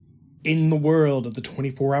In the world of the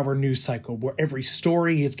 24-hour news cycle, where every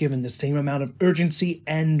story is given the same amount of urgency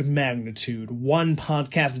and magnitude, one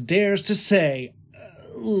podcast dares to say,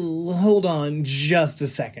 hold on just a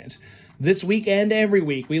second. This week and every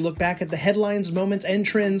week, we look back at the headlines, moments, and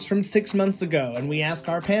trends from 6 months ago, and we ask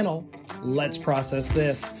our panel, let's process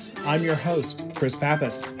this. I'm your host, Chris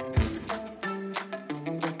Pappas.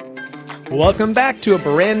 Welcome back to a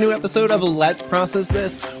brand new episode of Let's Process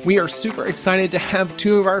This. We are super excited to have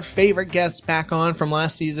two of our favorite guests back on from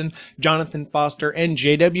last season, Jonathan Foster and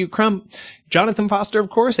J.W. Crump. Jonathan Foster, of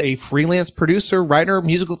course, a freelance producer, writer,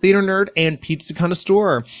 musical theater nerd, and pizza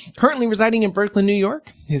connoisseur. Currently residing in Brooklyn, New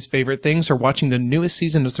York. His favorite things are watching the newest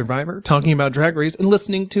season of Survivor, talking about Drag Race, and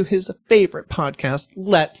listening to his favorite podcast,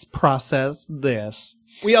 Let's Process This.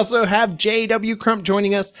 We also have J.W. Crump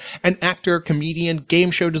joining us, an actor, comedian,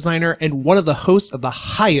 game show designer, and one of the hosts of the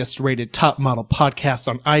highest rated top model podcasts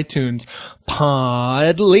on iTunes,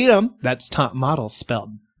 Podleadum. That's top model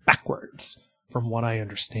spelled backwards, from what I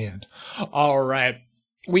understand. All right.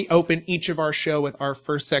 We open each of our show with our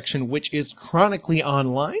first section, which is Chronically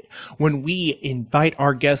Online, when we invite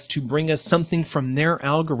our guests to bring us something from their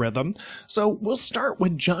algorithm. So we'll start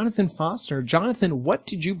with Jonathan Foster. Jonathan, what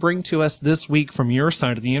did you bring to us this week from your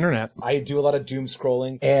side of the internet? I do a lot of doom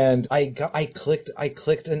scrolling, and I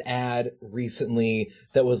clicked an ad recently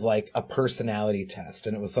that was like a personality test,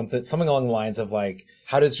 and it was something along the lines of like,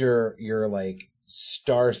 how does your like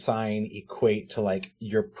star sign equate to like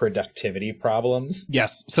your productivity problems?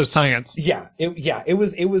 Yes, so science.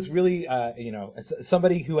 It was really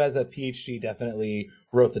somebody who has a PhD definitely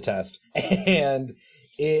wrote the test, and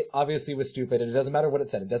it obviously was stupid, and it doesn't matter what it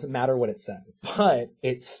said. It doesn't matter what it said, but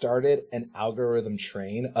it started an algorithm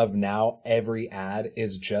train of now every ad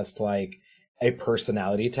is just like a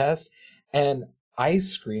personality test. And I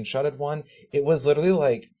screenshotted one. It was literally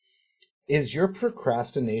like, is your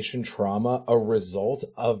procrastination trauma a result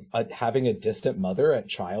of having a distant mother at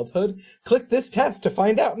childhood? Click this test to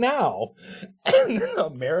find out now. And in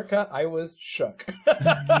America, I was shook.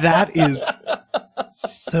 That is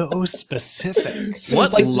so specific.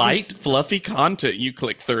 What light, fluffy content you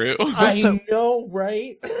click through. I know,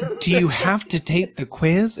 right? Do you have to take the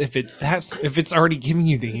quiz if it's already giving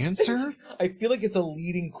you the answer? I feel like it's a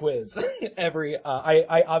leading quiz.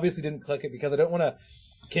 I obviously didn't click it because I don't want to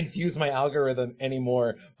confuse my algorithm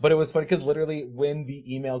anymore, but it was funny because literally when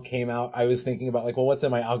the email came out, I was thinking about like, well, what's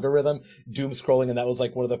in my algorithm? Doom scrolling, and that was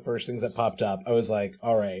like one of the first things that popped up. I was like,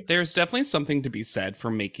 all right. There's definitely something to be said for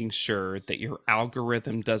making sure that your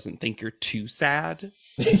algorithm doesn't think you're too sad.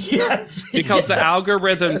 Yes. Because the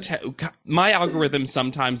algorithm, my algorithm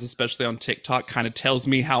sometimes, especially on TikTok, kind of tells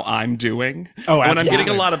me how I'm doing. Oh, absolutely. When I'm getting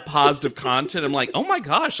a lot of positive content, I'm like, oh my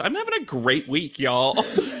gosh, I'm having a great week, y'all.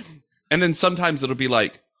 And then sometimes it'll be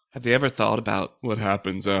like, have you ever thought about what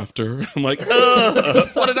happens after? I'm like,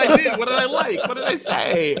 what did I do? What did I like? What did I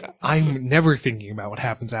say? I'm never thinking about what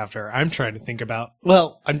happens after. I'm trying to think about,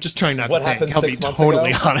 well, I'm just trying not what to think. Happened I'll 6 be months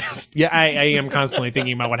totally ago? honest. Yeah, I am constantly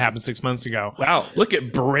thinking about what happened 6 months ago. Wow, look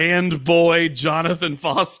at brand boy Jonathan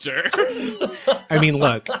Foster. I mean,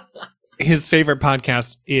 look, his favorite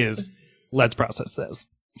podcast is Let's Process This.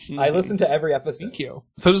 I listen to every episode. Thank you.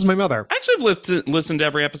 So does my mother. Actually, I've listened to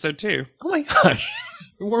every episode too. Oh my gosh.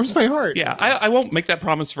 It warms my heart. Yeah, I won't make that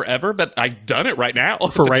promise forever, but I've done it right now. For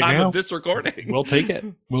at the right time now of this recording. We'll take it.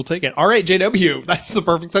 We'll take it. All right, JW, that's the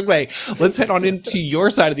perfect segue. Let's head on into your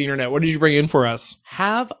side of the internet. What did you bring in for us?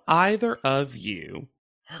 Have either of you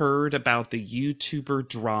heard about the YouTuber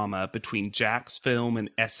drama between Jax Film and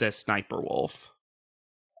SS Sniper Wolf?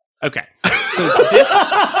 Okay, so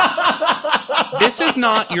this is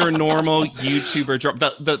not your normal YouTuber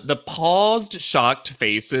drama. The paused, shocked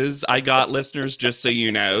faces I got, listeners, just so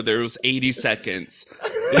you know, there was 80 seconds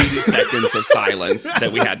of silence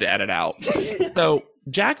that we had to edit out. So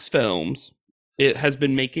Jax Films, it has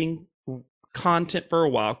been making content for a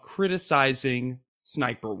while criticizing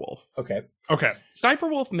Sniper Wolf. Okay. Sniper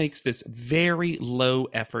Wolf makes this very low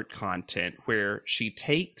effort content where she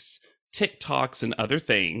takes TikToks and other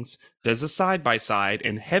things, does a side-by-side,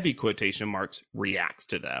 and heavy quotation marks, reacts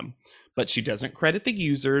to them. But she doesn't credit the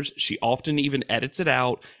users. She often even edits it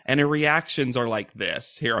out, and her reactions are like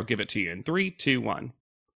this. Here, I'll give it to you in 3, 2, 1.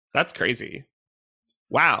 That's crazy.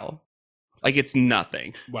 Wow. Like, it's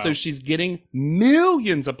nothing. Wow. So she's getting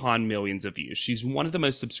millions upon millions of views. She's one of the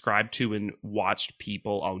most subscribed to and watched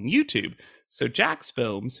people on YouTube. So Jax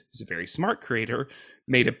Films, who's a very smart creator,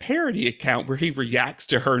 made a parody account where he reacts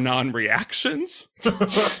to her non-reactions.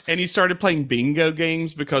 And he started playing bingo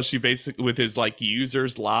games because she basically, with his like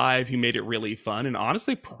users live, he made it really fun and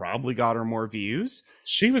honestly probably got her more views.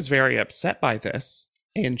 She was very upset by this,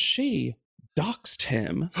 and she doxed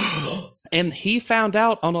him. And he found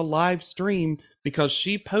out on a live stream because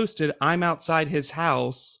she posted, "I'm outside his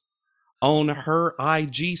house," on her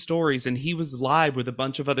IG stories, and he was live with a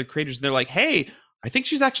bunch of other creators. And they're like, "Hey, I think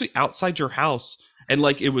she's actually outside your house." And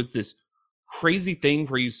like, it was this crazy thing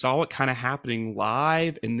where you saw it kind of happening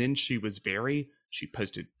live. And then she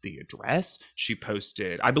posted the address.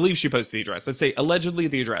 I believe she posted the address. Let's say allegedly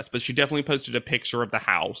the address, but she definitely posted a picture of the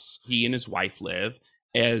house he and his wife live,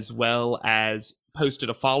 as well as posted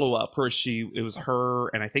a follow-up where it was her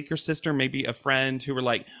and I think your sister, maybe a friend, who were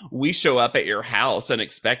like, "We show up at your house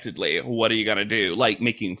unexpectedly. What are you going to do?" Like,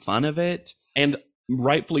 making fun of it. And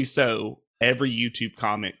rightfully so. Every YouTube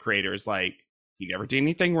comment creator is like, "He never did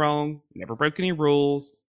anything wrong. Never broke any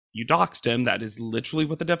rules. You doxed him." That is literally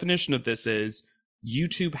what the definition of this is.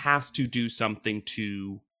 YouTube has to do something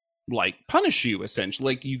to, like, punish you,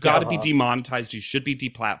 essentially. Like, you got to be demonetized. You should be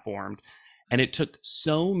deplatformed. And it took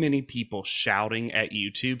so many people shouting at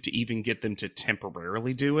YouTube to even get them to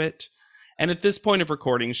temporarily do it. And at this point of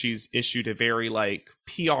recording, she's issued a very, like,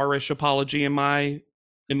 PR-ish apology in my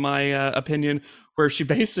opinion, where she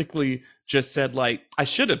basically just said, like, "I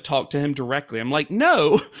should have talked to him directly." I'm like,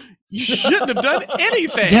 no, you shouldn't have done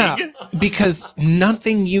anything. Yeah, because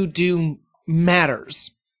nothing you do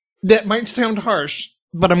matters. That might sound harsh,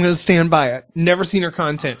 but I'm going to stand by it. Never seen her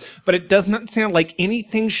content, but it does not sound like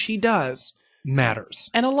anything she does matters.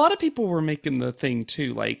 And a lot of people were making the thing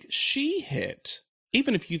too, like, she hit,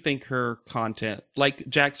 even if you think her content, like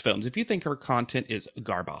Jack's Films, if you think her content is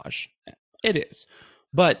garbage, it is.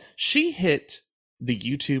 But she hit the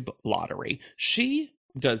YouTube lottery. She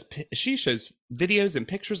shows videos and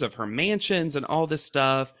pictures of her mansions and all this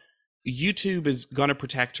stuff. YouTube is going to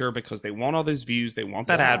protect her because they want all those views. They want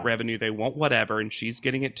that ad revenue. They want whatever. And she's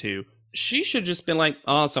getting it too. She should just been like,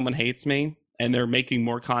 "Oh, someone hates me and they're making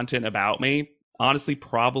more content about me." Honestly,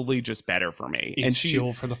 probably just better for me. It's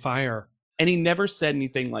fuel for the fire. And he never said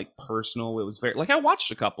anything like personal. It was very, like, I watched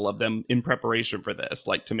a couple of them in preparation for this,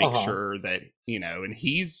 like, to make sure that, and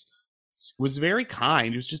was very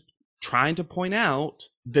kind. He was just trying to point out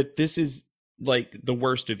that this is, like, the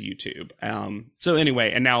worst of YouTube. So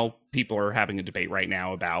anyway, and now people are having a debate right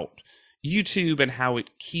now about YouTube and how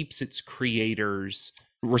it keeps its creators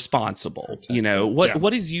responsible.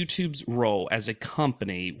 What is YouTube's role as a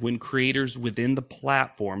company when creators within the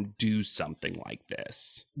platform do something like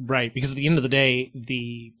this? Right, because at the end of the day,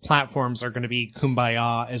 the platforms are going to be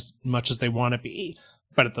kumbaya as much as they want to be,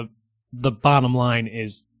 but at the bottom line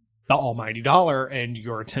is the almighty dollar and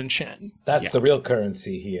your attention. That's the real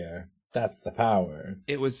currency here. That's the power.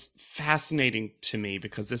 It was fascinating to me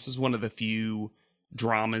because this is one of the few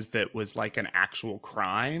dramas that was like an actual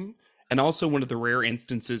crime. And also one of the rare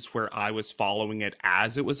instances where I was following it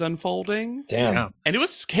as it was unfolding. Damn. Yeah. And it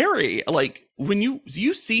was scary. Like, when you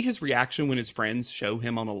see his reaction when his friends show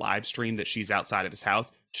him on a live stream that she's outside of his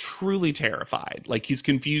house, truly terrified. Like, he's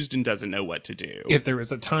confused and doesn't know what to do. If there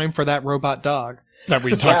was a time for that robot dog that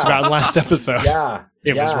we talked about in last episode,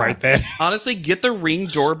 it was right there. Honestly, get the Ring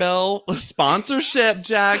doorbell sponsorship,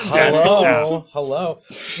 Jack. Hello.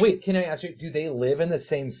 Wait, can I ask you, do they live in the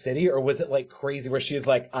same city, or was it like crazy where she was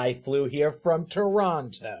like, "I flew here from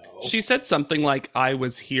Toronto"? She said something like, "I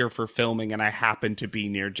was here for filming and I happened to be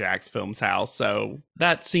near Jack's Films house." So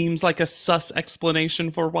that seems like a sus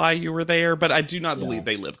explanation for why you were there, but I do not believe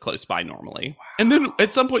they live close by normally. Wow. And then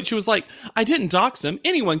at some point she was like, "I didn't dox him.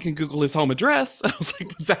 Anyone can Google his home address." I was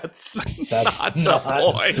like, that's not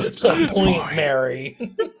the point, Mary.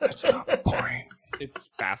 That's not the point. It's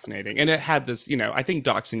fascinating. And it had this, I think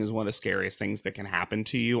doxing is one of the scariest things that can happen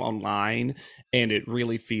to you online. And it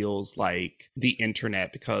really feels like the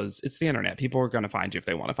internet, because it's the internet. People are going to find you if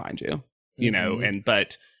they want to find you,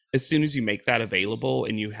 but as soon as you make that available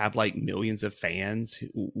and you have like millions of fans,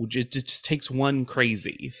 it just takes one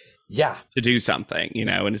crazy to do something,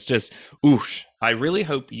 and it's just, oosh. I really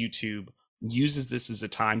hope YouTube uses this as a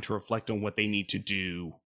time to reflect on what they need to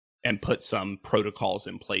do and put some protocols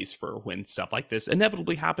in place for when stuff like this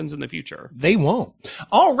inevitably happens in the future. They won't.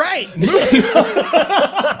 All right.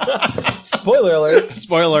 Spoiler alert.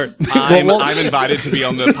 Spoiler. I'm invited to be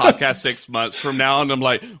on the podcast 6 months from now, and I'm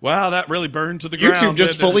like, wow, that really burned to the ground. YouTube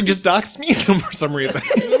just fully just doxed me for some reason.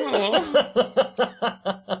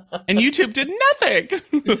 And YouTube did nothing.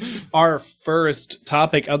 Our first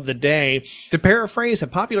topic of the day, to paraphrase a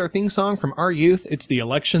popular theme song from our youth, it's the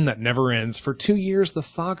election that never ends. For 2 years, the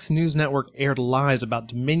Fox News Network aired lies about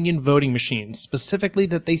Dominion voting machines, specifically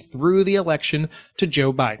that they threw the election to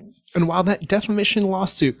Joe Biden. And while that defamation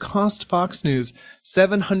lawsuit cost Fox News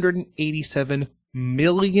 $787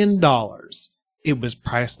 million, it was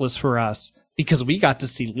priceless for us because we got to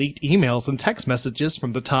see leaked emails and text messages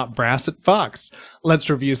from the top brass at Fox. Let's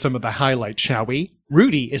review some of the highlights, shall we?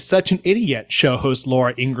 "Rudy is such an idiot," show host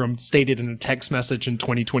Laura Ingraham stated in a text message in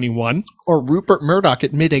 2021. Or Rupert Murdoch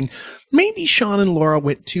admitting, "Maybe Sean and Laura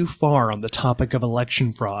went too far on the topic of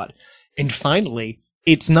election fraud." And finally,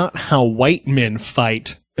 "It's not how white men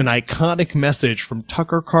fight," an iconic message from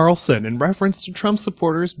Tucker Carlson in reference to Trump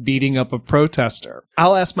supporters beating up a protester.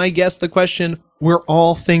 I'll ask my guest the question we're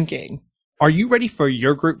all thinking. Are you ready for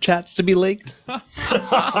your group chats to be leaked?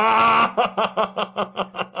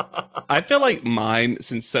 I feel like mine,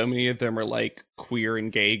 since so many of them are like queer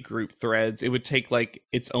and gay group threads, it would take like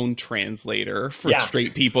its oown translator for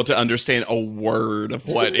straight people to understand a word of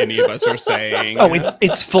what any of us are saying. Oh,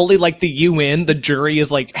 it's fully like the UN. The jury is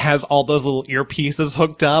like has all those little earpieces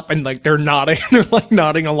hooked up, and like they're like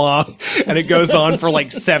nodding along, and it goes on for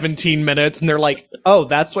like 17 minutes, and they're like, "Oh,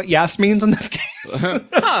 that's what yes means in this case."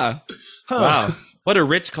 Wow. What a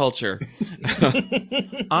rich culture.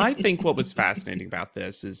 I think what was fascinating about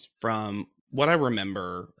this is from what I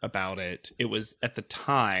remember about it, it was at the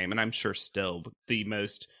time, and I'm sure still, the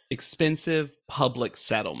most expensive public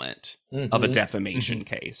settlement of a defamation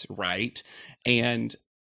case, right? And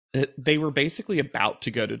they were basically about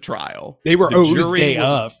to go to trial. They were day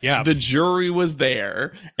of. Yeah. The jury was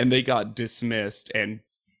there, and they got dismissed. And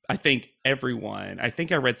I think I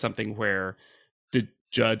read something where the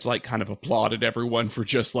judge like kind of applauded everyone for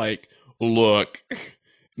just like, look,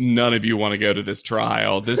 none of you want to go to this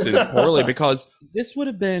trial. This is poorly, because this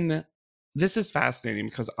is fascinating,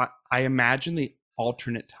 because I imagine the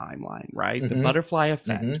alternate timeline, right? The butterfly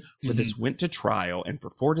effect, where this went to trial, and for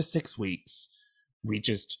 4 to 6 weeks, we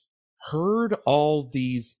just heard all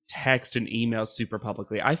these text and emails super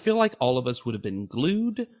publicly. I feel like all of us would have been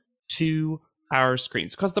glued to our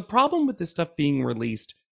screens, because the problem with this stuff being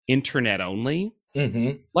released internet only,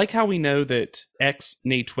 like how we know that X,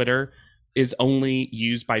 nay Twitter, is only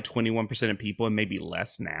used by 21% of people, and maybe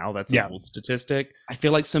less now. That's an old statistic. I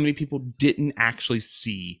feel like so many people didn't actually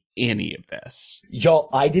see any of this. Y'all,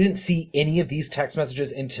 I didn't see any of these text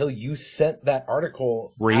messages until you sent that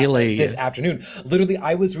article this afternoon. Literally,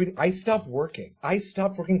 I stopped working. I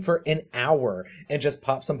stopped working for an hour and just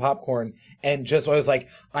popped some popcorn, and I was like,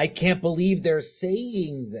 I can't believe they're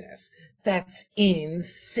saying this. That's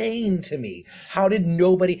insane to me. How did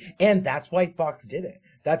nobody... And that's why Fox did it.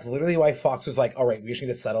 That's literally why Fox was like, all right, we just need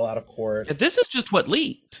to settle out of court. Yeah, this is just what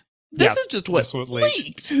leaked. This is just what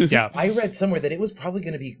leaked. Yeah. I read somewhere that it was probably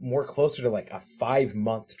going to be more closer to like a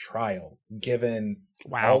 5-month trial, given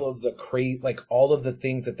all of the all of the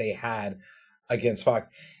things that they had against Fox.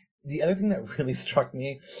 The other thing that really struck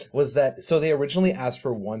me was that, so they originally asked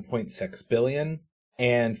for 1.6 billion,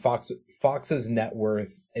 and Fox's net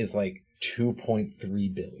worth is like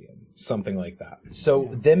 2.3 billion, something like that. So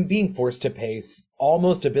them being forced to pay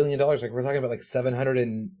almost $1 billion, like we're talking about like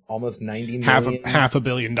 790 million. Half $1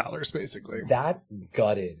 billion, basically. That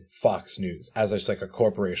gutted Fox News as just like a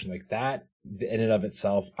corporation. Like that in and of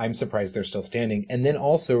itself, I'm surprised they're still standing. And then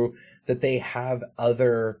also that they have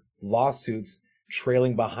other lawsuits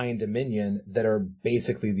trailing behind Dominion that are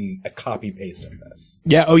basically a copy paste of this.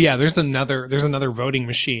 Yeah. Oh yeah. There's another voting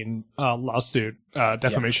machine lawsuit,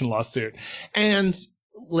 defamation lawsuit. And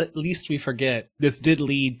at least we forget, this did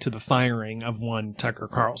lead to the firing of one Tucker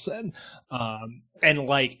Carlson. And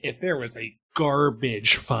like, if there was a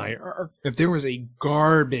garbage fire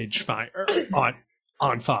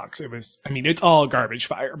on Fox, it's all garbage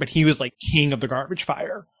fire, but he was like king of the garbage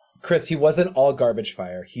fire. Chris, he wasn't all garbage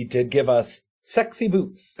fire. He did give us sexy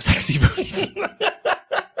boots.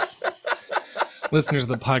 Listeners of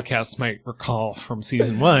the podcast might recall from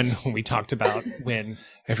season 1 when we talked about when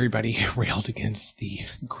everybody railed against the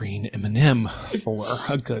green M&M for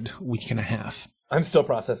a good week and a half. I'm still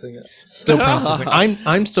processing it.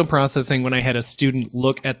 I'm still processing when I had a student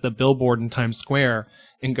look at the billboard in Times Square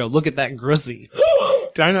and go, "Look at that Grizzy."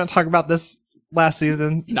 Did I not talk about this last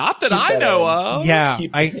season? Not that I know of. Yeah,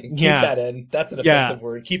 keep that in. That's an offensive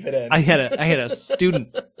word. Keep it in. I had a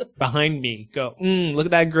student behind me go, "Look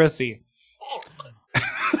at that Grizzy."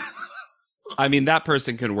 I mean, that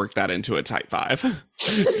person can work that into a type 5.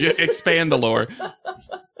 Expand the lore.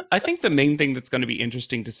 I think the main thing that's going to be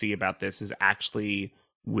interesting to see about this is actually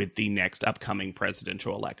with the next upcoming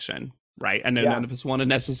presidential election, right? I know none of us want to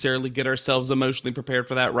necessarily get ourselves emotionally prepared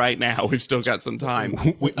for that right now. We've still got some time.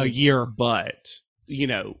 A year. But,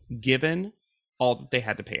 given all that they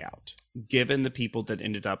had to pay out, given the people that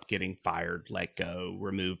ended up getting fired, let go,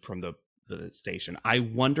 removed from the station, I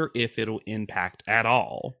wonder if it'll impact at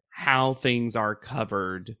all how things are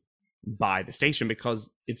covered by the station,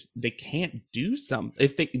 because if they can't do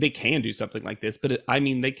if they can do something like this, but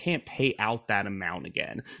they can't pay out that amount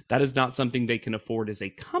again. That is not something they can afford as a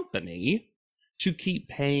company to keep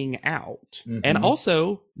paying out. And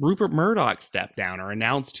also, Rupert Murdoch stepped down, or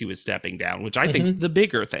announced he was stepping down, which I think is the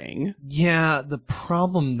bigger thing. Yeah, the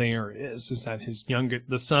problem there is that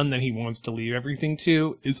the son that he wants to leave everything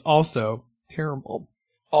to is also terrible.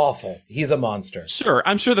 Awful. He's a monster. Sure,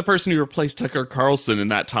 I'm sure the person who replaced Tucker Carlson in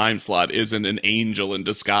that time slot isn't an angel in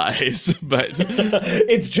disguise, but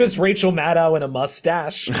it's just Rachel Maddow and a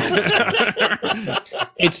mustache.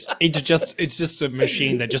 It's just a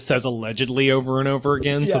machine that just says allegedly over and over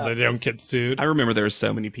again, so that they don't get sued. I remember there were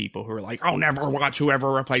so many people who were like, "I'll never watch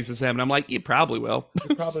whoever replaces him," and I'm like, "You probably will."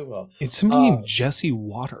 You probably will. It's somebody named Jesse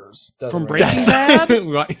Waters from Breaking Bad.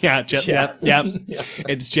 Yeah.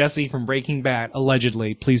 It's Jesse from Breaking Bad,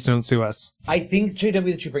 allegedly. Please don't sue us. I think,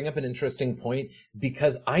 JW, that you bring up an interesting point,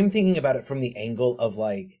 because I'm thinking about it from the angle of,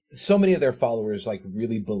 like, so many of their followers, like,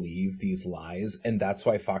 really believe these lies, and that's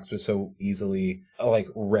why Fox was so easily, like,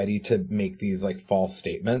 ready to make these, like, false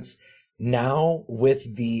statements. Now,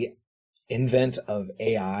 with the invent of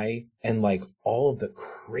AI and, like, all of the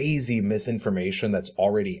crazy misinformation that's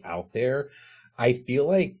already out there, I feel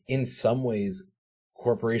like, in some ways,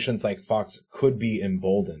 corporations like Fox could be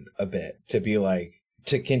emboldened a bit to be, like,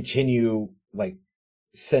 to continue, like,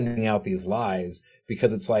 sending out these lies,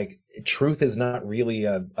 because it's like truth is not really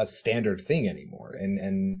a standard thing anymore.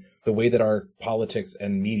 And the way that our politics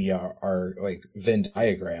and media are like Venn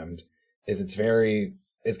diagrammed is it's going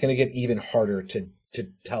to get even harder to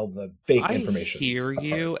tell the fake information. I hear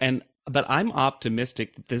you, but I'm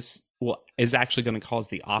optimistic that this is actually going to cause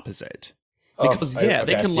the opposite. Because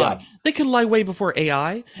they can lie. Yeah. They can lie way before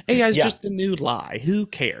AI. AI is just the new lie. Who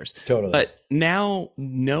cares? Totally. But now,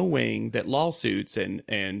 knowing that lawsuits and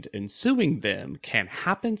suing them can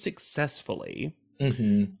happen successfully,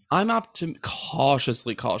 I'm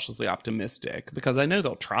cautiously optimistic, because I know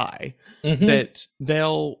they'll try, that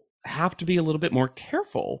they'll have to be a little bit more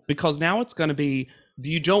careful, because now it's going to be,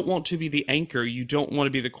 you don't want to be the anchor, you don't want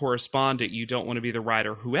to be the correspondent, you don't want to be the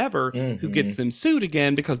writer, whoever, who gets them sued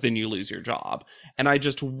again, because then you lose your job. And I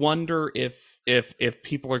just wonder if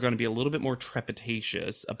people are going to be a little bit more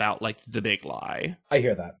trepidatious about, like, the big lie. I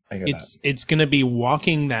hear that. It's going to be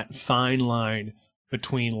walking that fine line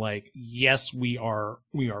between, like, yes, we are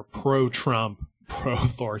pro-Trump,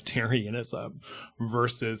 pro-authoritarianism,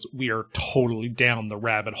 versus we are totally down the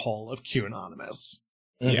rabbit hole of QAnonymous.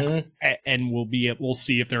 Yeah, and we'll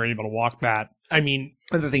see if they're able to walk that. I mean,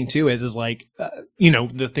 the thing too is like,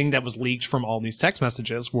 the thing that was leaked from all these text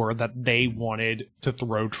messages were that they wanted to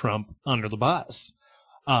throw Trump under the bus.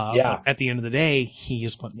 But at the end of the day, he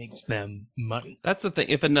is what makes them money. That's the thing.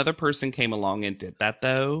 If another person came along and did that,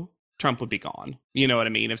 though, Trump would be gone. You know what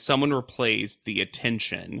I mean? If someone replaced the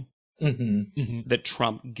attention that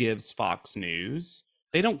Trump gives Fox News,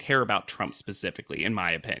 they don't care about Trump specifically, in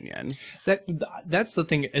my opinion. That's the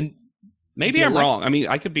thing. And maybe I'm wrong. I mean,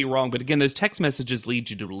 I could be wrong. But again, those text messages lead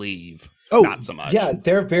you to believe. Not so much. Yeah,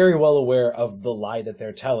 they're very well aware of the lie that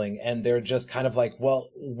they're telling. And they're just kind of like, well,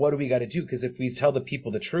 what do we got to do? Because if we tell the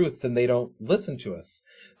people the truth, then they don't listen to us.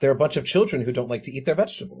 There are a bunch of children who don't like to eat their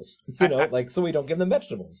vegetables. So we don't give them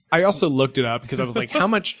vegetables. I also looked it up because I was like, how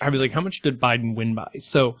much did Biden win by?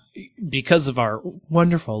 So because of our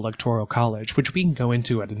wonderful electoral college, which we can go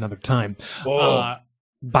into at another time,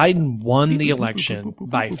 Biden won the election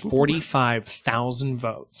by 45,000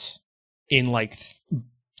 votes in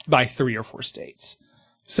by 3 or 4 states.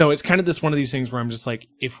 So it's kind of one of these things where I'm just like,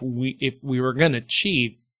 if we were going to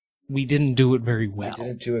cheat, we didn't do it very well. We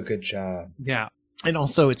didn't do a good job. Yeah. And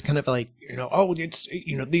also it's kind of like, it's,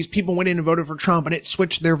 these people went in and voted for Trump and it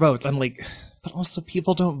switched their votes. I'm like, but also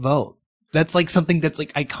people don't vote. That's like something that's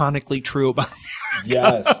like iconically true about America.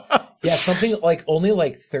 Yes. Yeah, something like only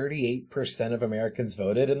like 38% of Americans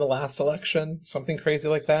voted in the last election. Something crazy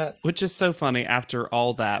like that. Which is so funny after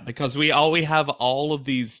all that, because we have all of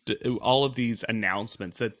these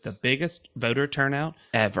announcements. It's the biggest voter turnout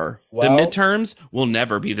ever. Well, the midterms will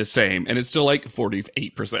never be the same, and it's still like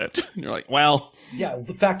 48%. And you're like, well, yeah.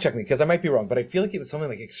 Fact check me, because I might be wrong, but I feel like it was something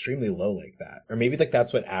like extremely low like that, or maybe like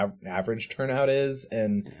that's what average turnout is,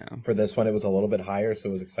 and for this one it was a little bit higher, so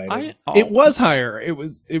it was exciting. It was higher. It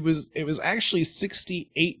was actually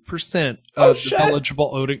 68% of the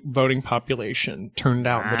eligible voting population turned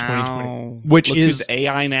out in the 2020, which is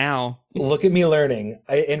AI now. Look at me learning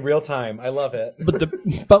in real time. I love it. But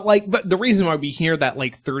the reason why we hear that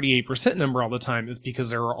like 38% number all the time is because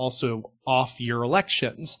there are also off-year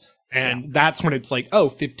elections. And that's when it's like, oh,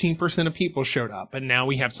 15% of people showed up. And now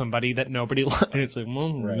we have somebody that nobody liked. And it's like,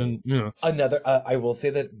 well, Right. yeah. Another, I will say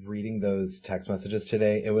that reading those text messages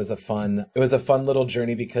today, it was a fun little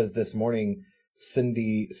journey, because this morning,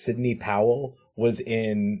 Sidney Powell is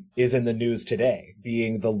in the news today,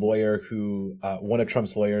 being the lawyer who, one of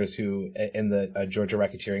Trump's lawyers who, in the Georgia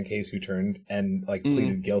racketeering case, who turned and like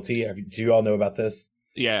pleaded guilty. Do you all know about this?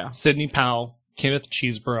 Yeah. Sidney Powell, Kenneth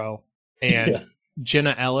Chesebro, and Yeah.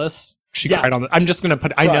 Jenna Ellis. She Yeah. cried on I'm just going to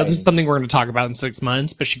put, I know Cried. this is something we're going to talk about in 6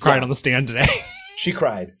 months, but she cried Yeah. on the stand today. She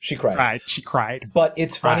cried. She cried. But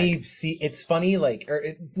it's Cried. funny. See, it's funny,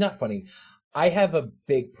 not funny. I have a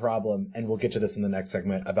big problem, and we'll get to this in the next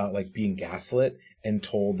segment, about like being gaslit and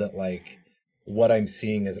told that like what I'm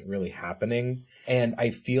seeing isn't really happening. And I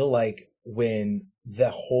feel like when the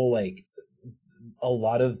whole, like, a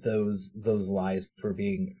lot of those lies were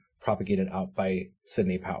being propagated out by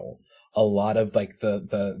Sidney Powell, a lot of like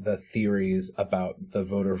the theories about the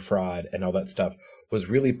voter fraud and all that stuff was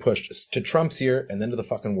really pushed to Trump's ear and then to the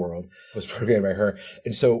fucking world, was propagated by her.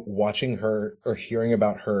 And so watching her, or hearing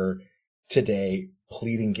about her today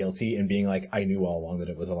pleading guilty and being like, I knew all along that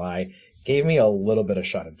it was a lie, gave me a little bit of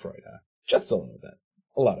schadenfreude. Just a little bit.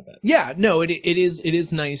 A lot of it. Yeah, no, it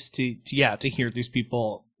is nice to hear these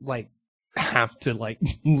people like have to like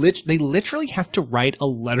they literally have to write a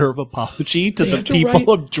letter of apology to the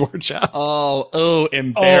people of Georgia. Oh,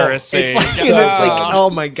 embarrassing. It's like, and it's like, oh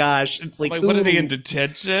my gosh, it's like, what are they ooh. in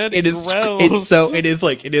detention? It is. Gross. It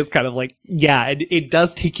is kind of like, yeah, it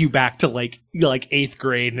does take you back to like 8th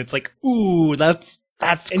grade, and it's like, ooh, that's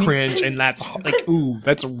cringe, and that's like, ooh,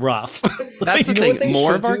 that's rough. That's the You know what thing. they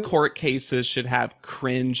More should of our do? court cases should have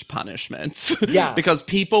cringe punishments. Yeah. Because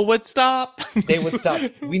people would stop. They would stop.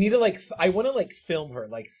 We need to I want to film her,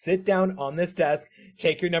 sit down on this desk,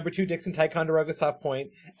 take your number 2 Dixon Ticonderoga soft point,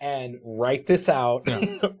 and write this out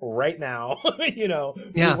right now.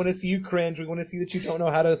 Yeah. We want to see you cringe. We want to see that you don't know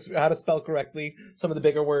how to spell correctly some of the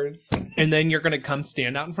bigger words. And then you're gonna come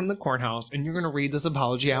stand out in front of the courthouse, and you're gonna read this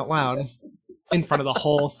apology out loud in front of the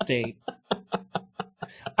whole state.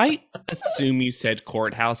 I assume you said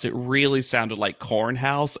courthouse. It really sounded like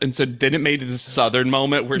cornhouse. And so then it made it a southern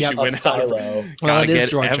moment where Yep, she a went silo. out. Well, it is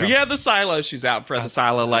Georgia. Yeah, the silo. She's out for the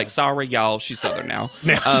silo. Like, sorry, y'all. She's southern now.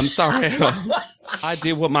 Yeah. Sorry. I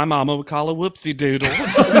did what my mama would call a whoopsie doodle.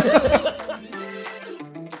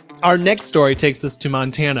 Our next story takes us to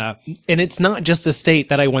Montana, and it's not just a state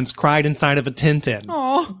that I once cried inside of a tent in.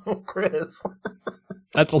 Oh, Chris.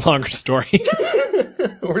 That's a longer story.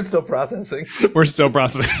 We're still processing. We're still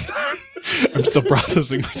processing. I'm still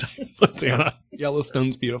processing my time in Montana.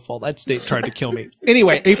 Yellowstone's beautiful. That state tried to kill me.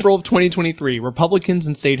 Anyway, April of 2023, Republicans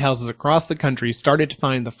in state houses across the country started to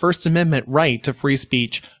find the First Amendment right to free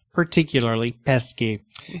speech particularly pesky.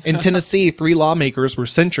 In Tennessee, 3 lawmakers were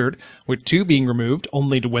censured, with 2 being removed,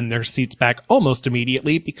 only to win their seats back almost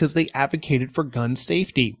immediately because they advocated for gun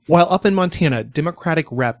safety. While up in Montana, Democratic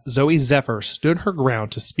Rep. Zoe Zephyr stood her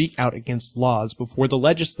ground to speak out against laws before the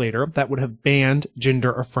legislature that would have banned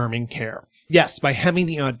gender-affirming care. Yes, by having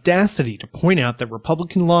the audacity to point out that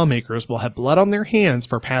Republican lawmakers will have blood on their hands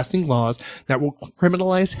for passing laws that will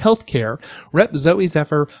criminalize health care, Rep. Zoe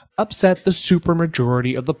Zephyr upset the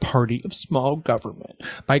supermajority of the party of small government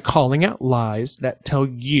by calling out lies that tell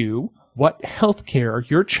you what health care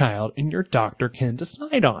your child and your doctor can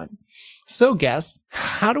decide on. So, guess,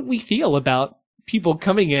 how do we feel about people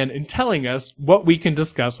coming in and telling us what we can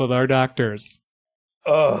discuss with our doctors?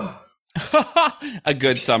 Ugh. A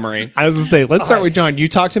good summary. I was going to say, let's start with John. You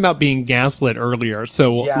talked about being gaslit earlier,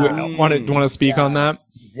 so Yeah. want to speak on that?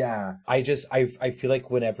 Yeah. I feel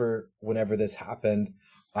like whenever this happened,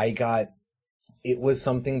 it was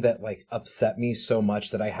something that upset me so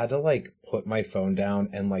much that I had to put my phone down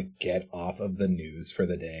and get off of the news for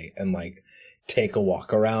the day and take a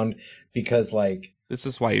walk around, because This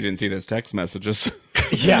is why you didn't see those text messages.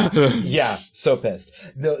 yeah, so pissed.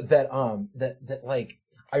 No, that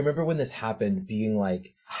I remember when this happened being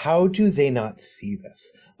how do they not see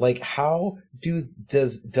this? How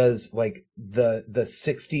does the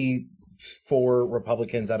 64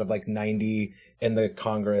 Republicans out of 90 in the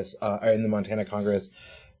Congress, in the Montana Congress,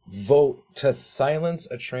 vote to silence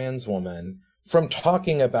a trans woman from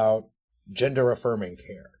talking about gender affirming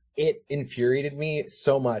care? It infuriated me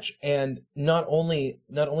so much. And not only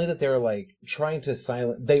that they were trying to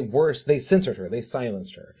silence, they censored her, they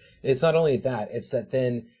silenced her. It's not only that, it's that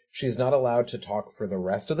then she's not allowed to talk for the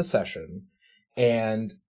rest of the session.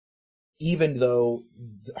 And even though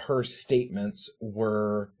her statements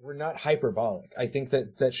were not hyperbolic, I think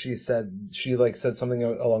that she said something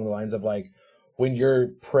along the lines of when you're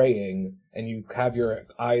praying and you have your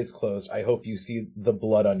eyes closed, I hope you see the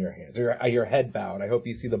blood on your hands, or your head bowed. I hope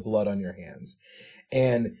you see the blood on your hands.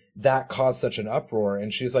 And that caused such an uproar.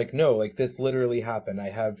 And she's like, no, like this literally happened. I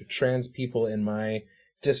have trans people in my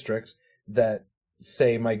district that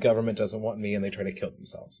say my government doesn't want me and they try to kill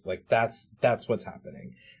themselves. Like that's what's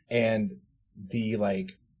happening. And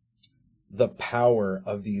the power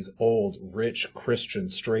of these old, rich, Christian,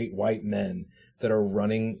 straight white men that are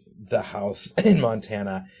running the House in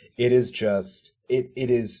Montana, it is just, it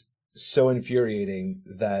is so infuriating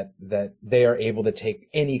that they are able to take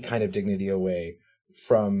any kind of dignity away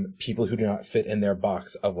from people who do not fit in their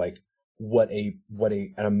box of like what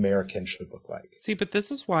an American should look like. See, but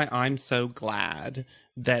this is why I'm so glad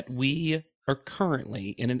that we are currently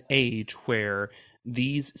in an age where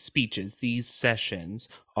these speeches, these sessions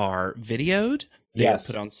are videoed.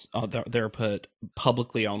 Yes. They're put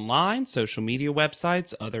publicly online, social media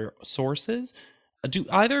websites, other sources. Do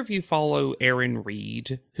either of you follow Erin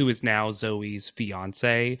Reed, who is now Zoe's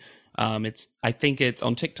fiance? I think it's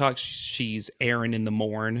on TikTok. She's Erin in the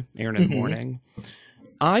morning.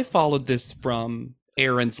 I followed this from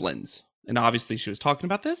Erin's lens. And obviously she was talking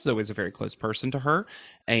about this. Zoe's a very close person to her,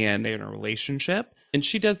 and they're in a relationship. And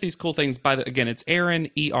she does these cool things again, it's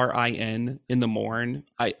Erin, ERIN, in the morn.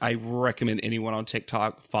 I recommend anyone on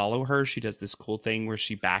TikTok follow her. She does this cool thing where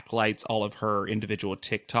she backlights all of her individual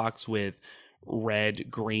TikToks with red,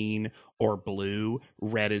 green, or blue.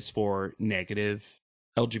 Red is for negative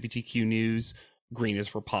LGBTQ news. Green is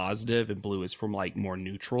for positive, and blue is from like more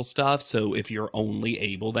neutral stuff. So if you're only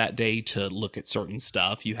able that day to look at certain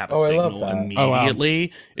stuff, you have a signal immediately.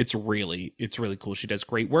 Oh, wow. It's really cool. She does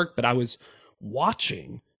great work. But I was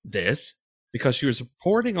watching this because she was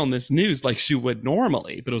reporting on this news like she would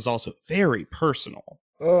normally, but it was also very personal.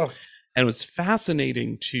 Ugh. And it was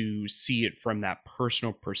fascinating to see it from that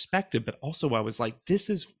personal perspective. But also I was like, this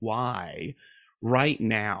is why right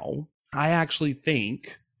now I actually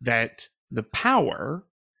think that the power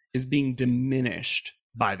is being diminished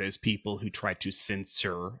by those people who try to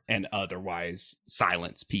censor and otherwise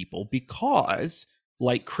silence people, because,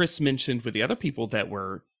 like Chris mentioned with the other people that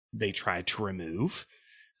they tried to remove,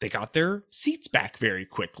 they got their seats back very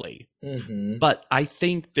quickly. Mm-hmm. But I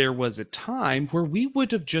think there was a time where we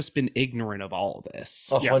would have just been ignorant of all of this.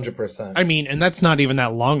 100%. I mean, and that's not even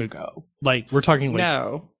that long ago. Like, we're talking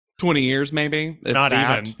like 20 years maybe. Not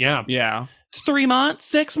even. Yeah. Yeah. 3 months,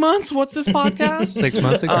 6 months. What's this podcast? 6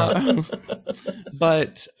 months ago.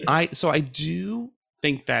 But I do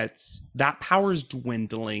think that power is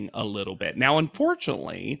dwindling a little bit. Now,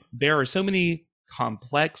 unfortunately, there are so many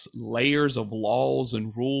complex layers of laws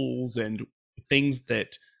and rules and things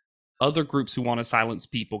that other groups who want to silence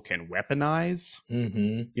people can weaponize.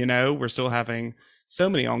 Mm-hmm. You know, we're still having so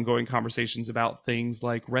many ongoing conversations about things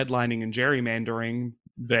like redlining and gerrymandering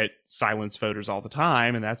that silence voters all the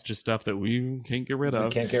time, and that's just stuff that we can't get rid of.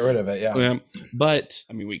 We can't get rid of it, yeah. But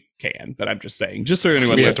I mean, we can. But I'm just saying, just so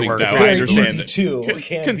anyone We have to listening work knows, it I out. understand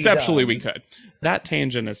that Conceptually, we could. That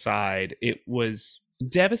tangent aside, it was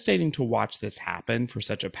devastating to watch this happen for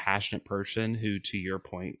such a passionate person who, to your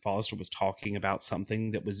point, Foster, was talking about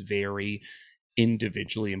something that was very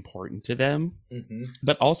individually important to them. Mm-hmm.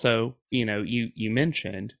 But also, you know, you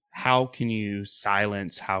mentioned, how can you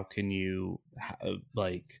silence, how can you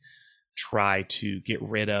try to get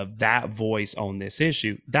rid of that voice on this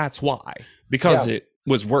issue? That's why, because it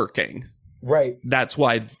was working, right? That's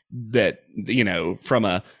why that, you know, from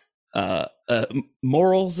a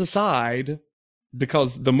morals aside,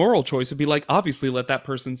 because the moral choice would be like, obviously let that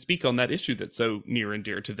person speak on that issue that's so near and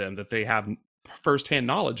dear to them that they have firsthand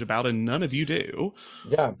knowledge about, and none of you do.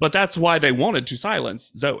 Yeah. But that's why they wanted to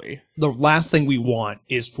silence Zoe. The last thing we want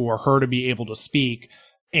is for her to be able to speak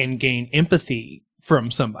and gain empathy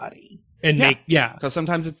from somebody. And because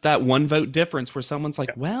sometimes it's that one vote difference where someone's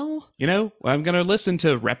like, well, you know, I'm going to listen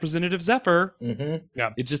to Representative Zephyr. Mm-hmm.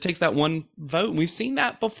 Yeah. It just takes that one vote. And we've seen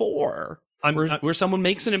that before. Where someone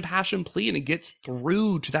makes an impassioned plea and it gets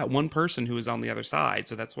through to that one person who is on the other side.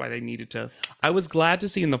 So that's why they needed to. I was glad to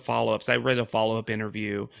see in the follow-ups. I read a follow-up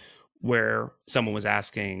interview where someone was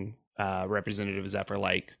asking Representative Zephyr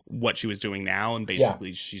like what she was doing now, and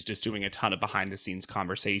basically she's just doing a ton of behind-the-scenes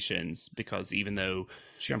conversations, because even though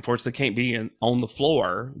she unfortunately can't be on the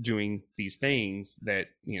floor doing these things, that,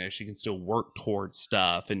 you know, she can still work towards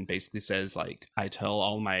stuff, and basically says like, I tell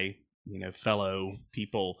all my, you know, fellow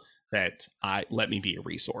people that let me be a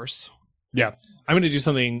resource. Yeah. I'm going to do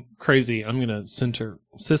something crazy. I'm going to center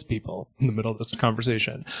cis people in the middle of this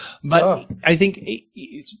conversation. But I think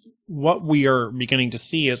what we are beginning to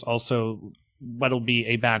see is also what'll be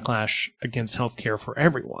a backlash against healthcare for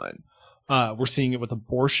everyone. We're seeing it with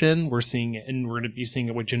abortion. We're seeing it, and we're going to be seeing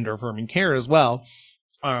it with gender affirming care as well.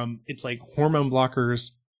 It's like hormone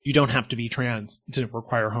blockers. You don't have to be trans to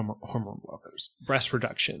require hormone blockers. Breast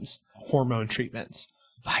reductions, hormone treatments,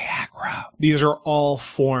 Viagra. These are all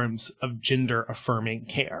forms of gender affirming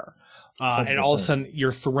care. And all of a sudden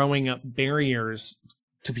you're throwing up barriers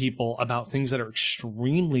to people about things that are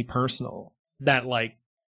extremely personal that, like,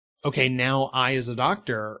 okay, now I as a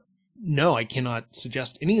doctor, no, I cannot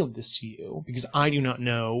suggest any of this to you because I do not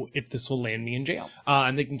know if this will land me in jail.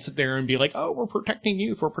 And they can sit there and be like, oh, we're protecting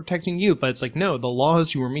youth. But it's like, no, the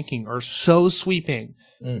laws you are making are so sweeping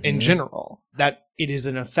in general that it is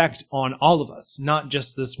an effect on all of us, not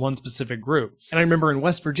just this one specific group. And I remember in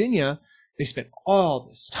West Virginia, they spent all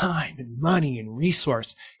this time and money and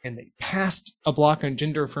resource, and they passed a block on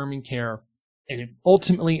gender affirming care, and it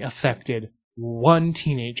ultimately affected one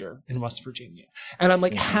teenager in West Virginia. And I'm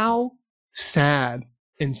like, how sad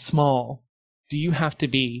and small do you have to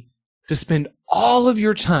be to spend all of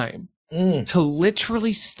your time to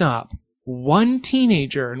literally stop one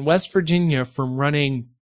teenager in West Virginia from running,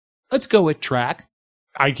 let's go with track.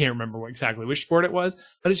 I can't remember exactly which sport it was,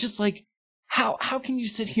 but it's just like, how can you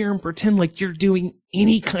sit here and pretend like you're doing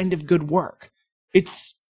any kind of good work?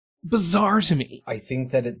 It's bizarre to me. I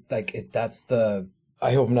think that that's the,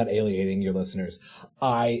 I hope I'm not alienating your listeners.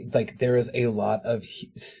 There is a lot of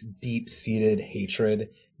deep-seated hatred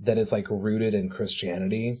that is like rooted in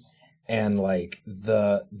Christianity, and like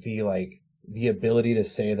the ability to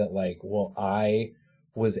say that, like, well, I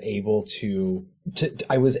was able to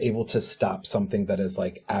stop something that is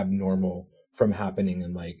like abnormal from happening,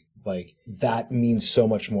 and like that means so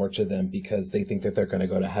much more to them because they think that they're going to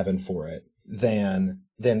go to heaven for it than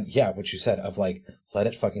what you said of like, let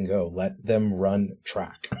it fucking go, let them run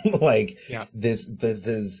track. This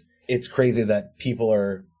is, it's crazy that people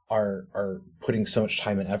are putting so much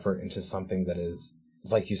time and effort into something that is,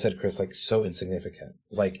 like you said, Chris, like so insignificant.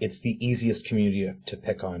 Like, it's the easiest community to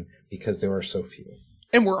pick on because there are so few.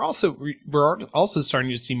 And we're also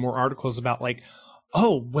starting to see more articles about like,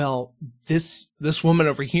 oh, well, this woman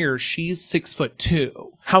over here, she's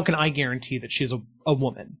 6'2". How can I guarantee that she's a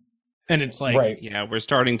woman? And it's like, right. Yeah, we're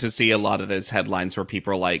starting to see a lot of those headlines where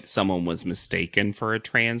people are like, someone was mistaken for a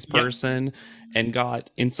trans person and got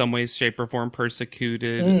in some way, shape, or form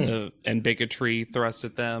persecuted and bigotry thrust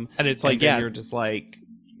at them. And it's like, you're just like,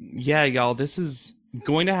 yeah, y'all, this is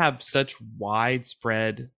going to have such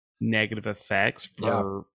widespread negative effects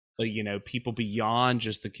for people beyond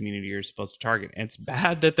just the community you're supposed to target. And it's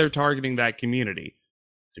bad that they're targeting that community,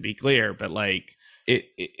 to be clear, but like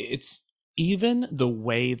it's even the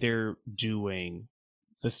way they're doing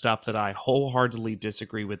the stuff that I wholeheartedly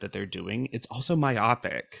disagree with that they're doing. It's also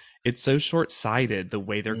myopic. It's so short-sighted the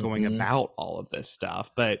way they're going about all of this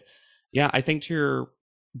stuff. But yeah, I think to your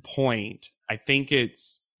point, I think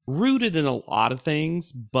it's rooted in a lot of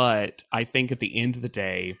things, but I think at the end of the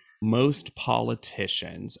day, most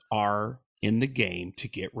politicians are in the game to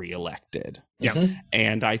get reelected. Yeah.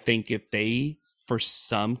 And I think if they, for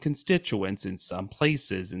some constituents in some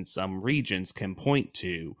places, in some regions, can point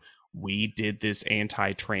to, we did this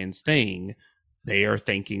anti-trans thing, they are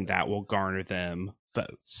thinking that will garner them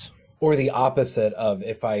votes. Or the opposite of,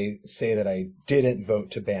 if I say that I didn't vote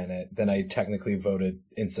to ban it, then I technically voted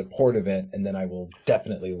in support of it, and then I will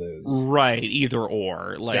definitely lose. Right, either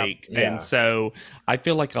or. Yeah. And so I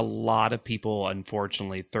feel like a lot of people,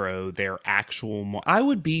 unfortunately, throw their actual... I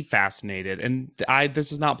would be fascinated, and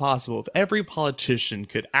this is not possible, if every politician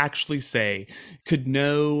could actually say, could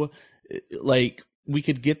know, like, we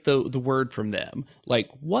could get the word from them. Like,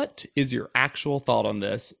 what is your actual thought on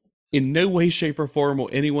this? In no way, shape, or form will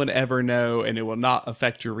anyone ever know, and it will not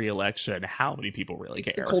affect your reelection. How many people really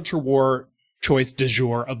care? It's the culture war choice du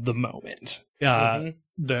jour of the moment.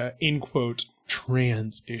 The, in quote,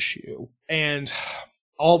 trans issue. And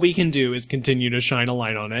all we can do is continue to shine a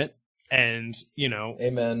light on it. And,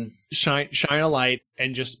 Amen. Shine a light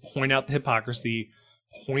and just point out the hypocrisy,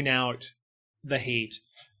 point out the hate,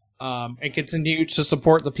 and continue to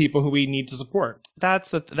support the people who we need to support.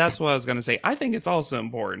 That's what I was going to say. I think it's also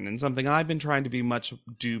important, and something I've been trying to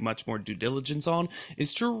do much more due diligence on,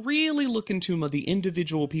 is to really look into the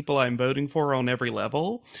individual people I'm voting for on every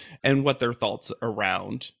level and what their thoughts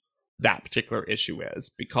around that particular issue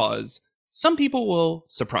is, because some people will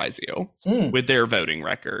surprise you with their voting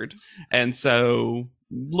record. And so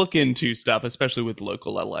look into stuff, especially with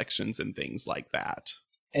local elections and things like that.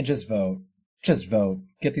 And just vote. Just vote.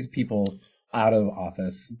 Get these people out of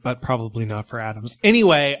office. But probably not for Adams.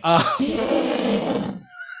 Anyway,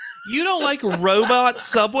 you don't like robot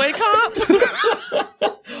subway cop?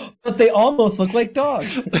 But they almost look like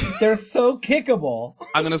dogs. They're so kickable.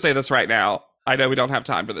 I'm going to say this right now. I know we don't have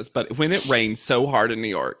time for this, but when it rains so hard in New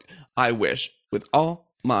York, I wish with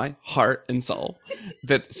all my heart and soul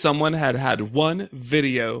that someone had one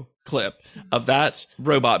video clip of that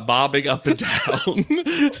robot bobbing up and down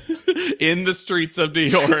in the streets of New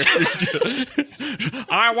York.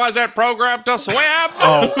 I wasn't programmed to swim.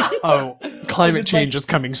 Oh, climate change is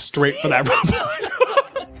coming straight for that robot.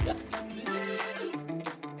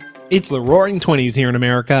 It's the Roaring 20s here in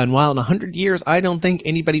America, and while in 100 years I don't think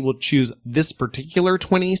anybody will choose this particular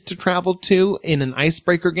 20s to travel to in an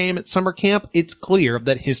icebreaker game at summer camp, it's clear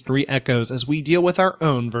that history echoes as we deal with our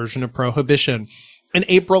own version of prohibition. In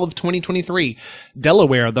April of 2023,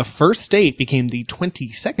 Delaware, the first state, became the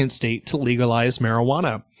 22nd state to legalize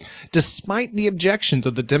marijuana. Despite the objections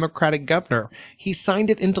of the Democratic governor, he signed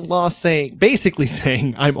it into law basically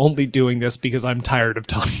saying, I'm only doing this because I'm tired of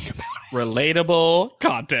talking about it. Relatable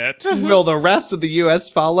content. Will the rest of the U.S.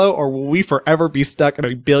 follow, or will we forever be stuck in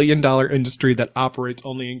a billion-dollar industry that operates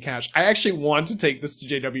only in cash? I actually want to take this to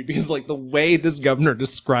JW because, like, the way this governor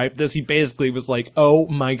described this, he basically was like, oh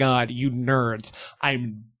my God, you nerds,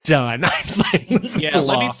 I'm done. I'm signing this into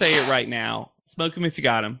law. Let me say it right now. Smoke them if you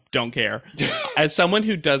got them. Don't care. As someone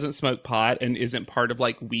who doesn't smoke pot and isn't part of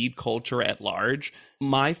like weed culture at large,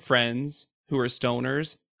 my friends who are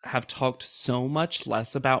stoners have talked so much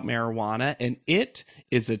less about marijuana, and it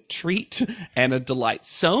is a treat and a delight.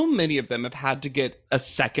 So many of them have had to get a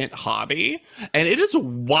second hobby, and it is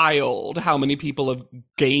wild how many people have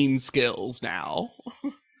gained skills now.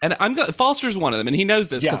 And Foster's one of them, and he knows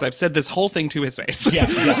this because I've said this whole thing to his face. Yeah,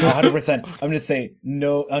 100%. I'm going to say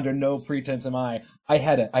under no pretense am I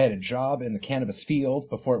had a job in the cannabis field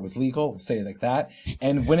before it was legal. We'll say it like that.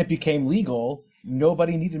 And when it became legal,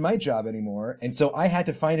 nobody needed my job anymore, and so I had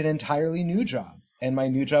to find an entirely new job. And my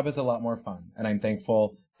new job is a lot more fun, and I'm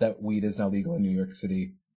thankful that weed is now legal in New York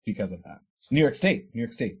City because of that. New York State,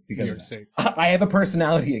 because New York State. I have a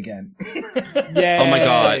personality again. Yeah. Oh my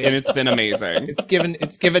God, and it's been amazing.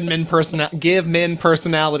 Give men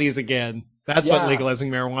personalities again. That's what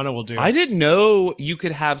legalizing marijuana will do. I didn't know you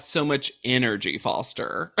could have so much energy,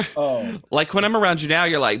 Foster. Oh. Like when I'm around you now,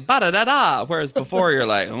 you're like, ba-da-da-da. Whereas before, you're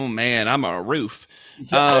like, oh man, I'm on a roof.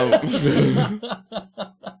 I'm not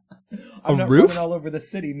running all over the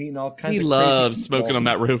city meeting all kinds of crazy people. He loves smoking on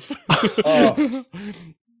that roof. Oh.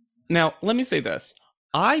 Now, let me say this.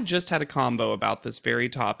 I just had a combo about this very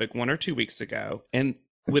topic 1 or 2 weeks ago, and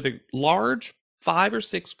with a large 5 or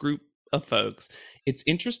 6 group of folks, it's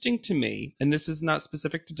interesting to me, and this is not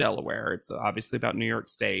specific to Delaware, it's obviously about New York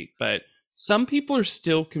State, but some people are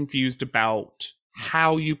still confused about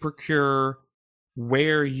how you procure,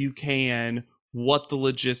 where you can, what the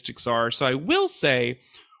logistics are. So I will say,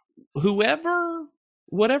 whatever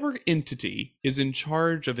entity is in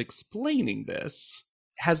charge of explaining this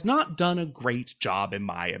has not done a great job, in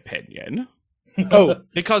my opinion.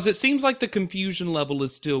 Because it seems like the confusion level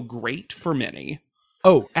is still great for many.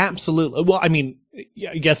 Oh, absolutely. Well, I mean,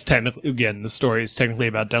 I guess technically, again, the story is technically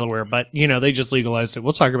about Delaware, but, they just legalized it.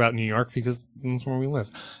 We'll talk about New York because that's where we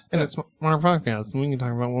live. And it's on our podcast, and we can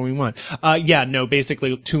talk about what we want.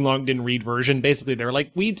 Basically, Too Long Didn't Read version. Basically, they're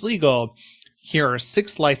like, weed's legal. Here are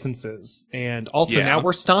 6 licenses, and also now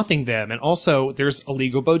we're stopping them, and also there's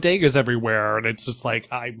illegal bodegas everywhere, and it's just like,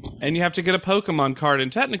 And you have to get a Pokemon card,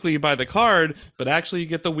 and technically you buy the card, but actually you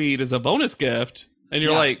get the weed as a bonus gift, and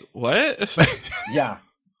you're like, what? Yeah,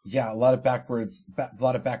 a lot of backwards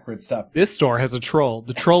stuff. This store has a troll.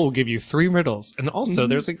 The troll will give you 3 riddles, and also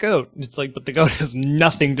there's a goat. It's like, but the goat has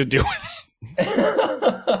nothing to do with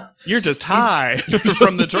it. You're just high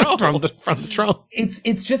from the troll. From the troll.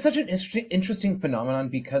 It's just such an interesting phenomenon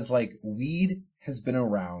because like weed has been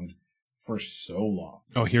around for so long.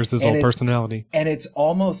 Oh, here's his whole personality. And it's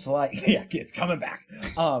almost like it's coming back.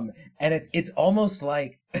 And it's almost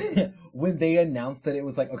like when they announced that it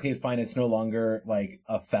was like, okay, fine, it's no longer like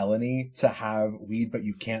a felony to have weed, but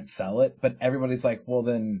you can't sell it. But everybody's like, well,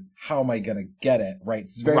 then how am I gonna get it? Right?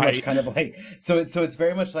 It's very much kind of like so it's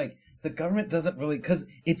very much like the government doesn't really, because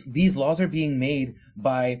these laws are being made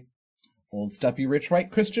by old stuffy rich white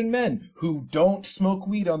Christian men who don't smoke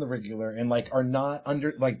weed on the regular and like are not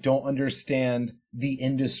don't understand the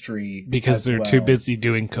industry because they're too busy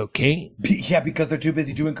doing cocaine. Because they're too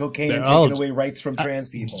busy doing cocaine and taking away rights from trans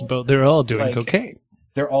people. But they're all doing cocaine.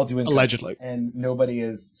 They're all doing allegedly, cocaine, and nobody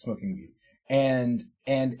is smoking weed. And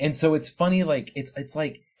so it's funny, like it's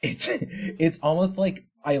almost like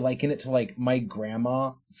I liken it to like my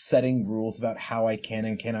grandma setting rules about how I can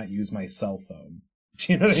and cannot use my cell phone.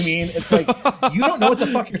 Do you know what I mean? It's like, you don't know what the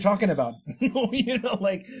fuck you're talking about. You know,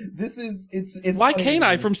 like, this is, it's Why funny can't to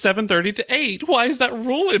I me. from 7:30 to 8? Why is that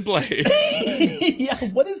rule in place? Yeah,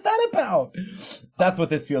 what is that about? That's what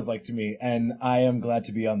this feels like to me, and I am glad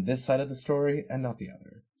to be on this side of the story and not the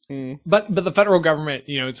other. But the federal government,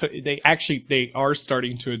 you know, they are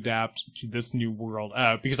starting to adapt to this new world.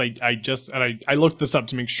 Because I looked this up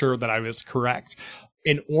to make sure that I was correct.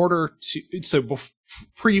 In order to,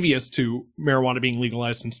 previous to marijuana being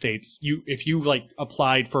legalized in states, if you like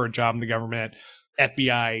applied for a job in the government,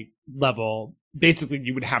 FBI level, basically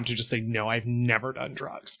you would have to just say, no, I've never done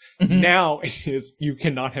drugs. Now it is, you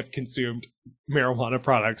cannot have consumed marijuana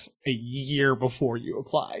products a year before you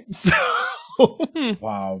applied. So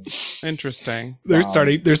Wow. Interesting. they're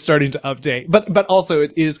starting to update. But also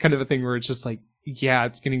it is kind of a thing where it's just like, yeah,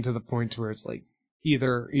 it's getting to the point where it's like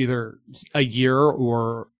either a year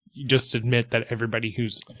or you just admit that everybody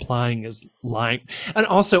who's applying is lying. And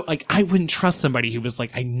also, like, I wouldn't trust somebody who was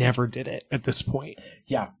like, I never did it at this point.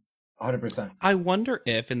 Yeah, 100%. I wonder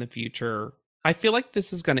if in the future, I feel like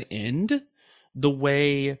this is going to end the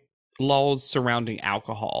way laws surrounding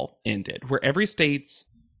alcohol ended, where every state's,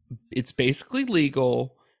 it's basically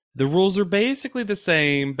legal. The rules are basically the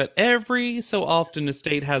same, but every so often a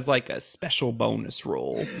state has like a special bonus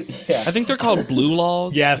rule. Yeah. I think they're called blue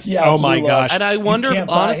laws. Yes. Yeah, oh my blue laws. gosh. And I wonder if can't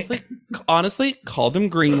buy. honestly, call them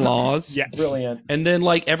green laws. Yeah. Brilliant. And then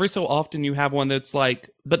like every so often you have one that's like,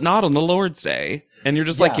 but not on the Lord's Day. And you're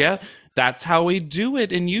just like, yeah, that's how we do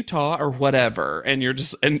it in Utah or whatever. And you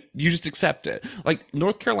just accept it. Like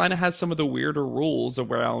North Carolina has some of the weirder rules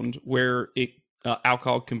around where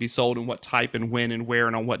alcohol can be sold and what type and when and where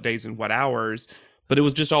and on what days and what hours. But it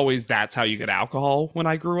was just always, that's how you get alcohol when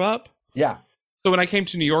I grew up. Yeah. So when I came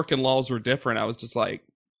to New York and laws were different, I was just like,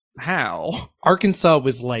 how? Arkansas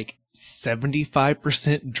was like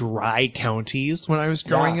 75% dry counties when I was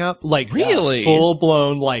growing up. Like, Really? full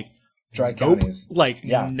blown, like, Dry nope, counties. like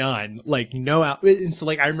Yeah. none, like no out. And so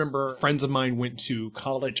like I remember friends of mine went to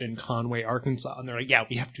college in Conway, Arkansas, and they're like, yeah,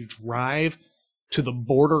 we have to drive to the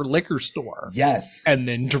border liquor store Yes. and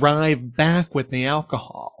then drive back with the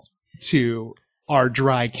alcohol to our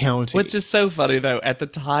dry county. Which is so funny though. At the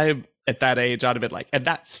time, at that age, I'd have been like, and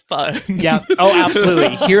that's fun. yeah. Oh,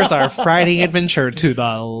 absolutely. Here's our Friday adventure to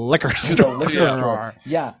the liquor To the store. liquor store.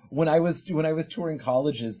 Yeah, when I was touring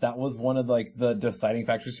colleges, that was one of like the deciding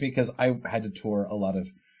factors for me, because I had to tour a lot of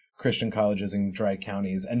Christian colleges in dry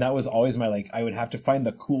counties, and that was always my, like, I would have to find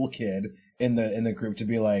the cool kid in the group to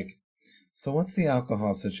be like, so what's the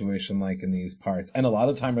alcohol situation like in these parts? And a lot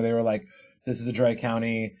of time where they were like, this is a dry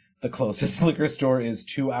county, the closest liquor store is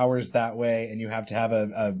 2 hours that way, and you have to have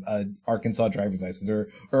a Arkansas driver's license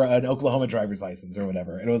or an Oklahoma driver's license or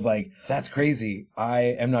whatever. And it was like, that's crazy. I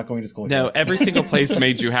am not going to school No, here. every single place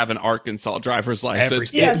made you have an Arkansas driver's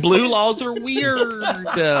license. Yes. Blue laws are weird.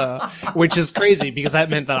 Which is crazy because that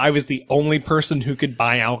meant that I was the only person who could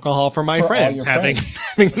buy alcohol for my For all friends, your having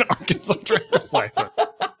an Arkansas driver's license.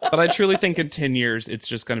 But I truly think in 10 years, it's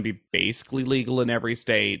just going to be basically legal in every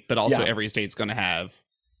state, but also Yeah. every state's going to have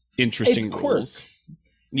interesting It's rules. quirks.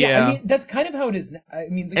 Yeah. I mean, that's kind of how it is. I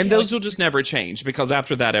mean, And those will just never change because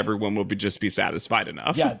after that, everyone will just be satisfied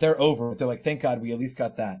enough. yeah, they're over. They're like, thank God we at least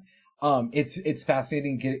got that. It's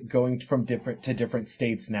fascinating going from different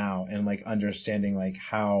states now and like understanding like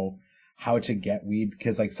how to get weed,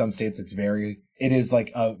 because like some states it is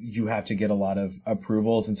like you have to get a lot of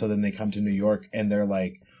approvals, and so then they come to New York and they're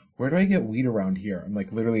like, where do I get weed around here? I'm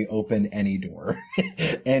like, literally open any door.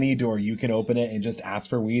 Any door, you can open it and just ask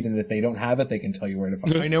for weed, and if they don't have it, they can tell you where to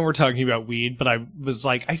find it. I know we're talking about weed, but I was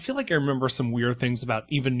like, I feel like I remember some weird things about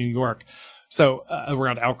even New York. So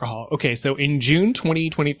around alcohol. Okay, so in June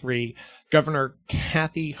 2023, Governor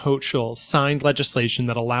Kathy Hochul signed legislation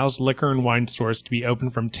that allows liquor and wine stores to be open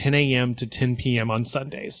from 10 a.m. to 10 p.m. on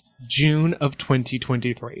Sundays. June of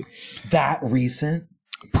 2023. That recent?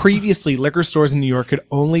 Previously, liquor stores in New York could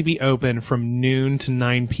only be open from noon to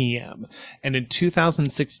 9 p.m. And in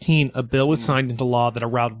 2016, a bill was signed into law that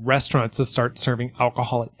allowed restaurants to start serving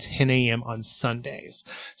alcohol at 10 a.m. on Sundays.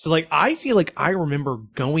 So, like, I feel like I remember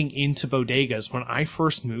going into bodegas when I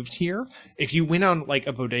first moved here. If you went on, like,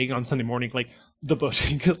 a bodega on Sunday morning, like, the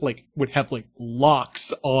bodega, like, would have, like,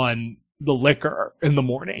 locks on the liquor in the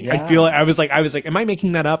morning. Yeah. I feel like I was like, am I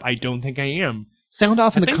making that up? I don't think I am. Sound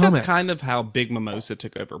off in I the think comments. that's kind of how Big Mimosa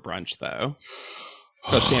took over brunch, though.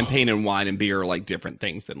 Because champagne and wine and beer are like different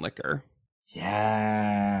things than liquor.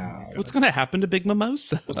 Yeah. What's going to happen to Big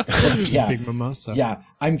Mimosa? Yeah. Big mimosa. Yeah,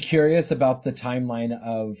 I'm curious about the timeline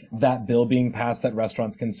of that bill being passed that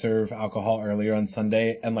restaurants can serve alcohol earlier on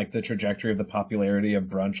Sunday, and like the trajectory of the popularity of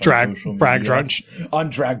brunch on social media. Brag brunch. On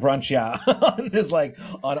drag brunch, yeah. Just like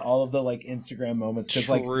on all of the like Instagram moments. Cause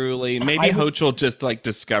like Truly. Maybe Hochul just like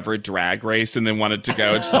discovered Drag Race and then wanted to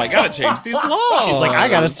go and just like, gotta change these laws. She's like, I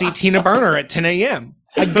gotta see Tina Burner at 10 a.m.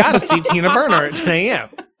 I gotta see Tina Burner at 10 a.m.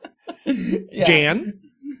 Yeah. Jan,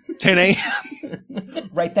 10 a.m.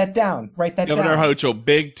 Write that down. Write that Governor down. Hochul,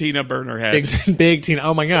 big Tina Burner head. Big Tina.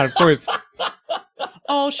 Oh my God, of course.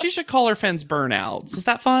 Oh, she should call her fans burnouts. Is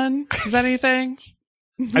that fun? Is that anything?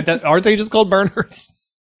 Aren't they just called burners?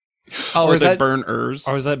 Oh, Or or is is that- burners?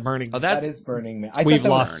 Or is that burning? Oh, That that's is Burning Man. We've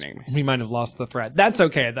lost. lost. We might have lost the thread. That's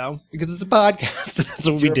okay though, because it's a podcast. That's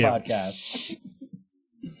what It's we your do. podcast.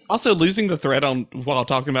 also losing the thread on while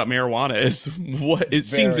talking about marijuana is what it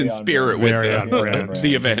seems in on spirit brand. with Very on the, brand.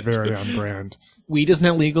 the event. Very on brand. Weed is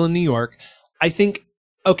not legal in New York. I think.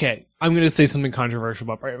 Okay, I'm going to say something controversial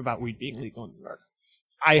about weed being legal in New York.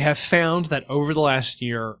 I have found that over the last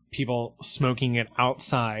year, people smoking it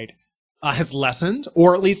outside has lessened,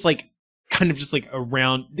 or at least like kind of just like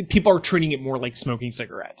around. People are treating it more like smoking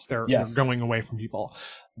cigarettes. They're going away from people.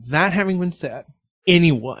 That having been said,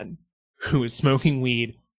 anyone who is smoking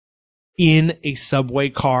weed in a subway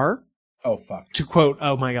car, Oh fuck. to quote,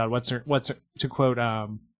 oh my God, what's her to quote,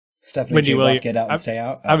 Stephanie Wendy J. Watt, Williams. get out and stay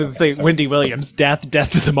out. I was okay, saying sorry. Wendy Williams, death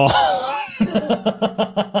to them all.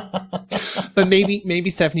 But maybe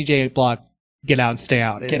Stephanie J. Block, get out and stay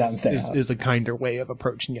out. Get out and stay out. Is a kinder way of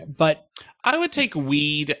approaching it. But I would take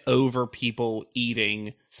weed over people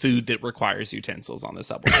eating food that requires utensils on the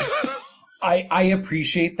subway. I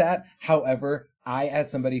appreciate that. However, I, as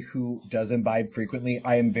somebody who does imbibe frequently,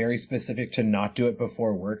 I am very specific to not do it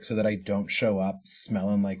before work so that I don't show up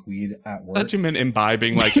smelling like weed at work. Thought you meant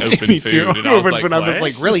imbibing like Me open too. food. And I was like, I'm just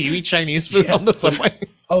what? like, really? You eat Chinese food on the subway?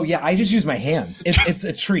 Oh yeah, I just use my hands. It's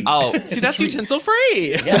a treat. Oh, It's see, a that's treat. utensil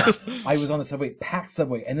free. Yeah, I was on the subway, packed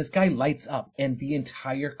subway, and this guy lights up, and the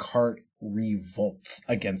entire cart revolts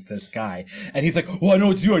against this guy, and he's like, "Well, I know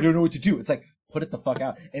what to do. I don't know what to do." It's like, put it the fuck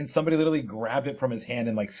out. And somebody literally grabbed it from his hand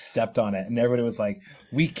and like stepped on it, and everybody was like,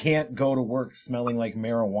 "We can't go to work smelling like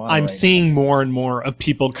marijuana." I'm right seeing more and more of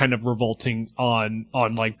people kind of revolting on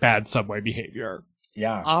like bad subway behavior.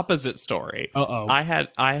 Yeah. Opposite story. Uh-oh. I had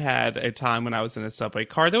a time when I was in a subway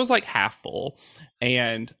car that was like half full,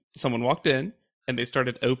 and someone walked in and they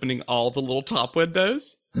started opening all the little top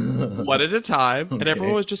windows one at a time, and Okay.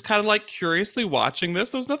 everyone was just kind of like curiously watching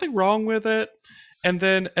this. There was nothing wrong with it. And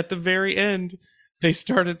then at the very end, they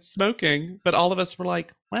started smoking, but all of us were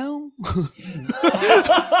like, well,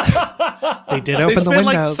 They did they open the spent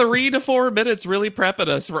like windows. 3 to 4 minutes really prepping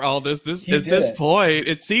us for all this. He At did this it. point,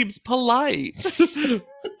 it seems polite.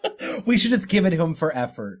 We should just give it to him for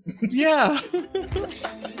effort. Yeah.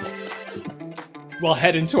 We'll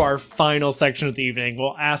head into our final section of the evening.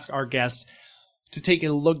 We'll ask our guests to take a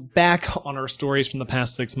look back on our stories from the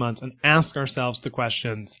past 6 months and ask ourselves the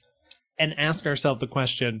questions. And ask ourselves the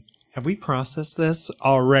question, have we processed this?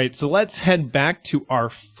 All right, so let's head back to our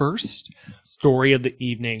first story of the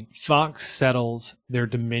evening. Fox settles their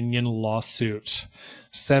Dominion lawsuit.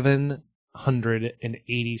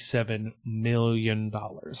 $787 million.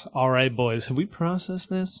 All right, boys, have we processed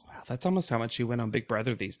this? Wow, that's almost how much you win on Big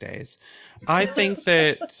Brother these days. I think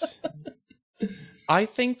that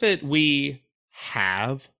we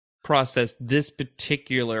have processed this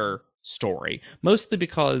particular story, mostly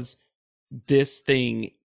because this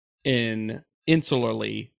thing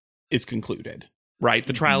insularly is concluded, right?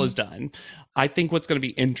 The trial is done. I think what's going to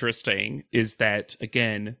be interesting is that,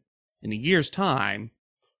 again, in a year's time,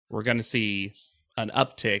 we're going to see an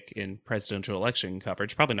uptick in presidential election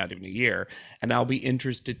coverage, probably not even a year. And I'll be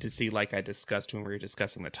interested to see, like I discussed when we were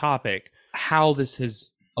discussing the topic, how this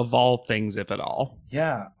has evolved things, if at all.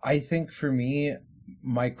 Yeah, I think for me,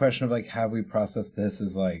 my question of like, have we processed this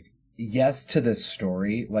is like, yes to this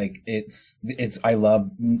story. Like it's, I love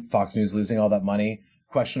Fox News losing all that money.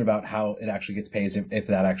 Question about how it actually gets paid, if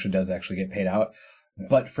that actually does actually get paid out.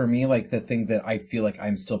 But for me, like the thing that I feel like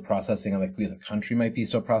I'm still processing, and like we as a country might be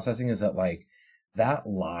still processing, is that like that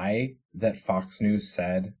lie that Fox News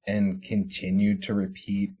said and continued to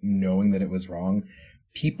repeat, knowing that it was wrong.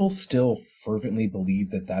 People still fervently believe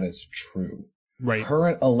that that is true. Right.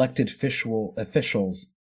 Current elected officials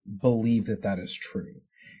believe that that is true.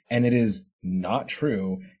 And it is not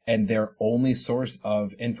true. And their only source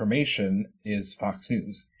of information is Fox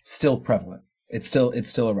News. Still prevalent. It's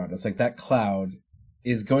still around us. Like that cloud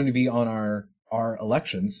is going to be on our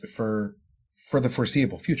elections for for the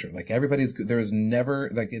foreseeable future. Like there's never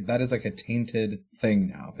like that is like a tainted thing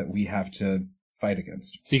now that we have to fight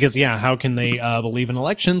against. Because how can they believe in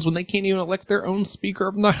elections when they can't even elect their own Speaker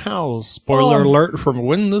of the House? Spoiler alert from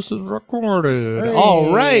when this is recorded. Hey.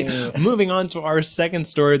 All right, moving on to our second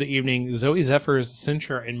story of the evening. Zoe Zephyr's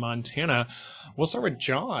censure in Montana. We'll start with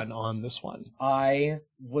John on this one. I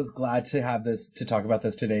was glad to have to talk about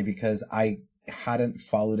this today because I hadn't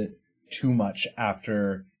followed it too much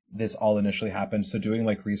after this all initially happened. So doing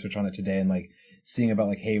like research on it today and like seeing about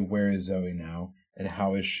like, hey, where is Zoe now and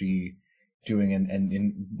how is she doing?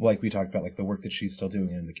 And like we talked about, like the work that she's still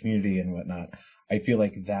doing in the community and whatnot. I feel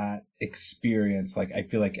like that experience, like I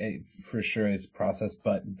feel like it for sure is processed,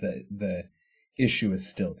 but the issue is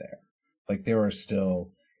still there. Like there are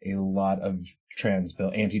still a lot of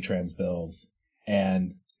anti-trans bills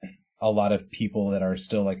and a lot of people that are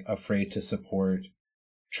still like afraid to support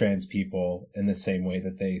trans people in the same way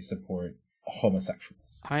that they support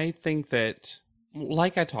homosexuals. I think that,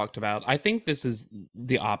 like I talked about, I think this is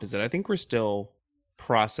the opposite. I think we're still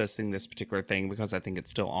processing this particular thing because I think it's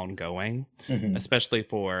still ongoing, especially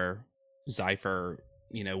for Zypher,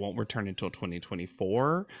 won't return until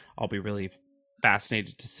 2024. I'll be really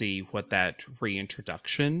fascinated to see what that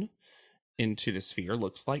reintroduction into the sphere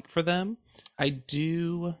looks like for them. I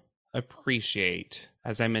do appreciate,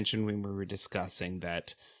 as I mentioned when we were discussing,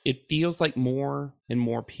 that it feels like more and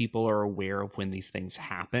more people are aware of when these things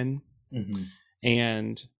happen,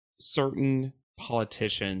 and certain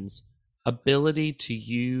politicians' ability to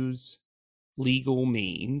use legal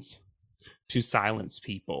means to silence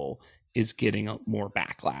people is getting more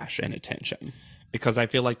backlash and attention, because I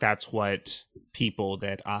feel like that's what people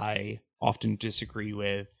that I often disagree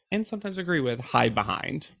with and sometimes agree with hide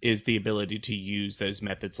behind, is the ability to use those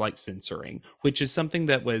methods like censoring, which is something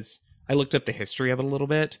that I looked up the history of it a little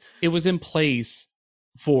bit. It was in place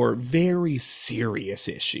for very serious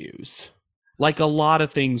issues, like a lot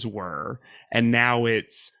of things were, and now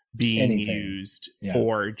it's being used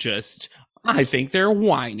for just, I think they're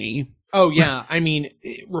whiny. Oh, yeah. I mean,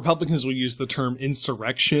 Republicans will use the term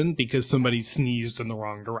insurrection because somebody sneezed in the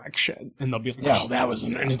wrong direction. And they'll be like, that was...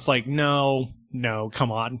 And it's like, no,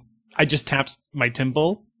 come on. I just tapped my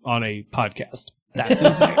temple on a podcast. That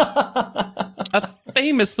is a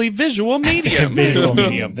famously visual medium. Visual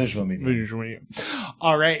medium.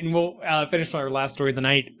 All right, and we'll finish our last story of the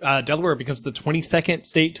night. Delaware becomes the 22nd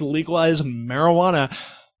state to legalize marijuana.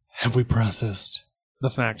 Have we processed the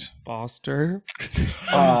fact? Foster?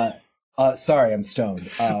 Sorry, I'm stoned.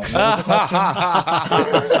 What was the question?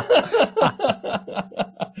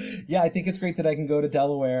 Yeah, I think it's great that I can go to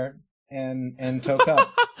Delaware and toke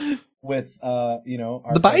up with our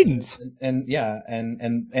the Bidens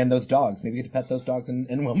and those dogs. Maybe get to pet those dogs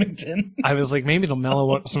in Wilmington. I was like, maybe it'll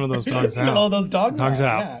mellow some of those dogs out. Mellow those dogs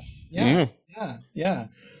out. Yeah.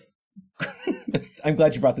 I'm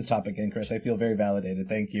glad you brought this topic in, Chris. I feel very validated.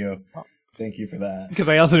 Thank you. Thank you for that. Because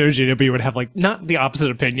I also know JW would have like not the opposite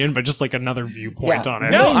opinion, but just like another viewpoint on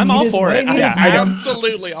it. No, I'm all for it. I'm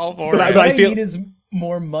absolutely all for it. But I feel is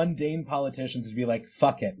more mundane politicians to be like,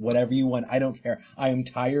 fuck it, whatever you want, I don't care. I am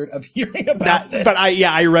tired of hearing about this. But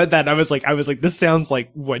I read that and I was like, this sounds like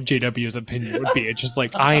what JW's opinion would be. It's just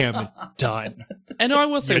like, I am done. And I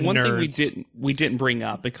will say one thing we didn't bring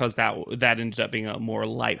up, because that ended up being a more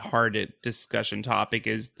lighthearted discussion topic,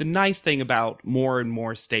 is the nice thing about more and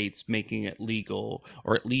more states making it legal,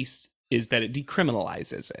 or at least is that it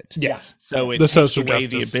decriminalizes it. Yes. So it takes away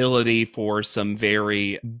the ability for some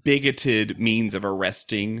very bigoted means of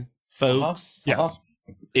arresting folks. Yes.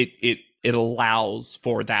 It allows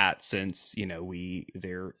for that, since,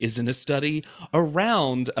 there isn't a study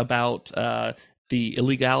around about the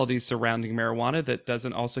illegalities surrounding marijuana that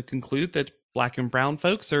doesn't also conclude that Black and brown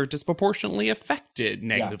folks are disproportionately affected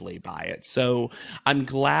negatively by it. So I'm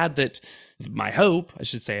glad that I'm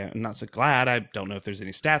not so glad, I don't know if there's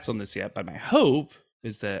any stats on this yet, but my hope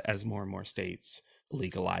is that as more and more states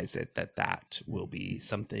legalize it, that will be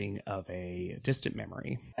something of a distant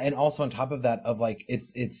memory. And also on top of that, of like,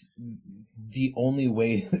 it's the only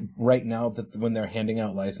way right now that when they're handing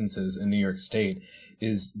out licenses in New York State,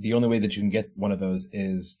 is the only way that you can get one of those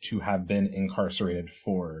is to have been incarcerated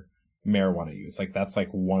for marijuana use. Like that's like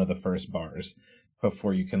one of the first bars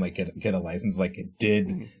before you can like get a license. Like,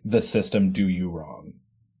 did the system do you wrong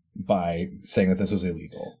by saying that this was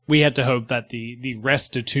illegal? We had to hope that the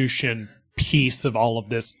restitution piece of all of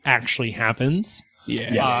this actually happens.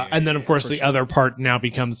 And then of course the other part now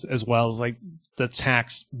becomes, as well as like the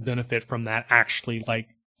tax benefit from that actually like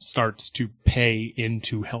starts to pay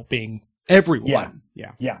into helping everyone.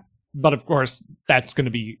 Yeah. But of course that's going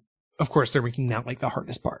to be, of course they're making that like the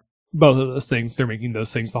hardest part. both of those things, they're making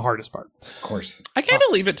those things the hardest part. Of course. I can't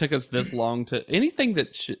believe it took us this long to anything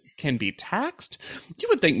that can be taxed. You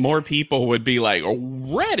would think more people would be like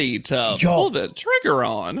ready to pull the trigger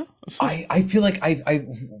on. I feel like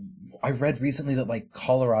I read recently that like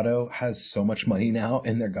Colorado has so much money now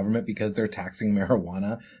in their government because they're taxing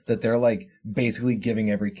marijuana that they're like basically giving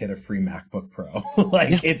every kid a free MacBook Pro.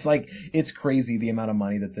 It's crazy the amount of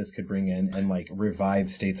money that this could bring in and like revive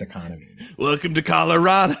state's economy. Welcome to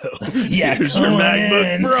Colorado. Yeah, here's your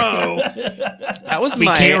MacBook Pro. That was We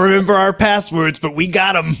can't remember our passwords, but we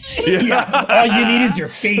got them. Yeah, all you need is your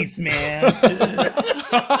face, man.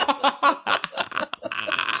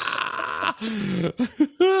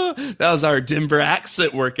 That was our Denver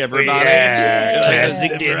accent work, everybody. Yeah,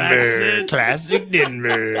 classic Denver. Classic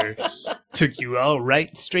Denver. Took you all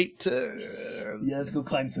right straight to... Yeah, let's go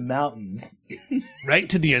climb some mountains. Right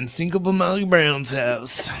to the unsinkable Molly Brown's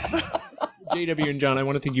house. JW and John, I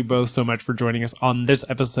want to thank you both so much for joining us on this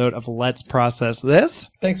episode of Let's Process This.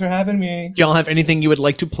 Thanks for having me. Do y'all have anything you would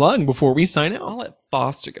like to plug before we sign out? I'll let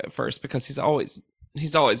Foster go first because he's always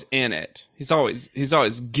in it. He's always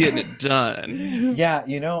getting it done. Yeah,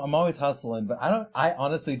 I'm always hustling, but I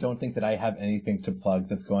honestly don't think that I have anything to plug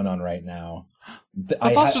that's going on right now.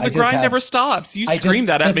 Foster, the grind never stops. You scream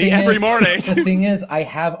that at me every morning. The thing is, I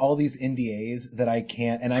have all these NDAs that I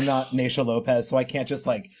can't, and I'm not Naisha Lopez, so I can't just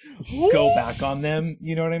like go back on them.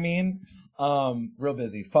 You know what I mean? Real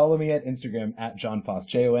busy. Follow me at Instagram at John Fost,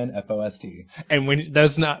 JONFOST. And when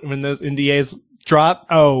those NDAs drop,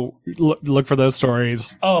 look for those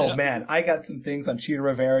stories. Oh man, I got some things on Cheetah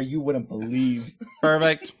Rivera you wouldn't believe.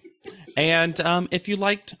 Perfect. And if you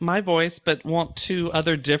liked my voice but want two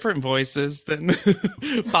other different voices than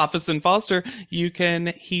Pappas and Foster, you can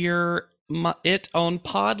hear it on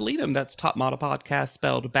Pod Lead'em. That's Top Model Podcast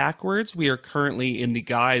spelled backwards. We are currently in the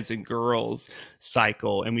guys and girls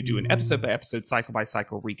cycle, and we do an episode by episode, cycle by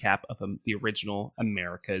cycle recap of the original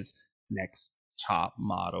America's Next Top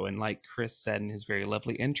Model. And like Chris said in his very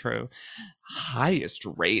lovely intro, highest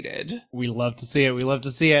rated. We love to see it. We love to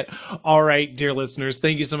see it. All right, dear listeners,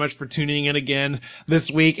 thank you so much for tuning in again this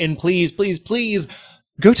week. And please, please, please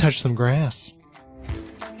go touch some grass.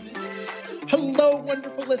 Hello,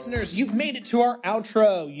 wonderful listeners. You've made it to our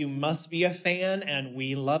outro. You must be a fan, and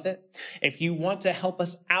we love it. If you want to help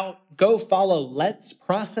us out, go follow Let's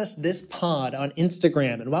Process This Pod on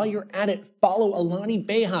Instagram. And while you're at it, follow Alani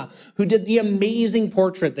Beha, who did the amazing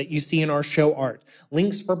portrait that you see in our show art.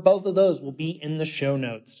 Links for both of those will be in the show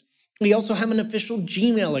notes. We also have an official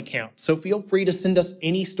Gmail account, so feel free to send us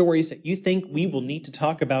any stories that you think we will need to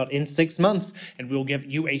talk about in 6 months, and we'll give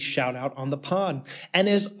you a shout out on the pod. And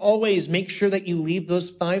as always, make sure that you leave those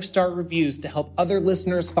 5-star reviews to help other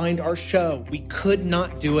listeners find our show. We could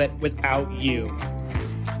not do it without you.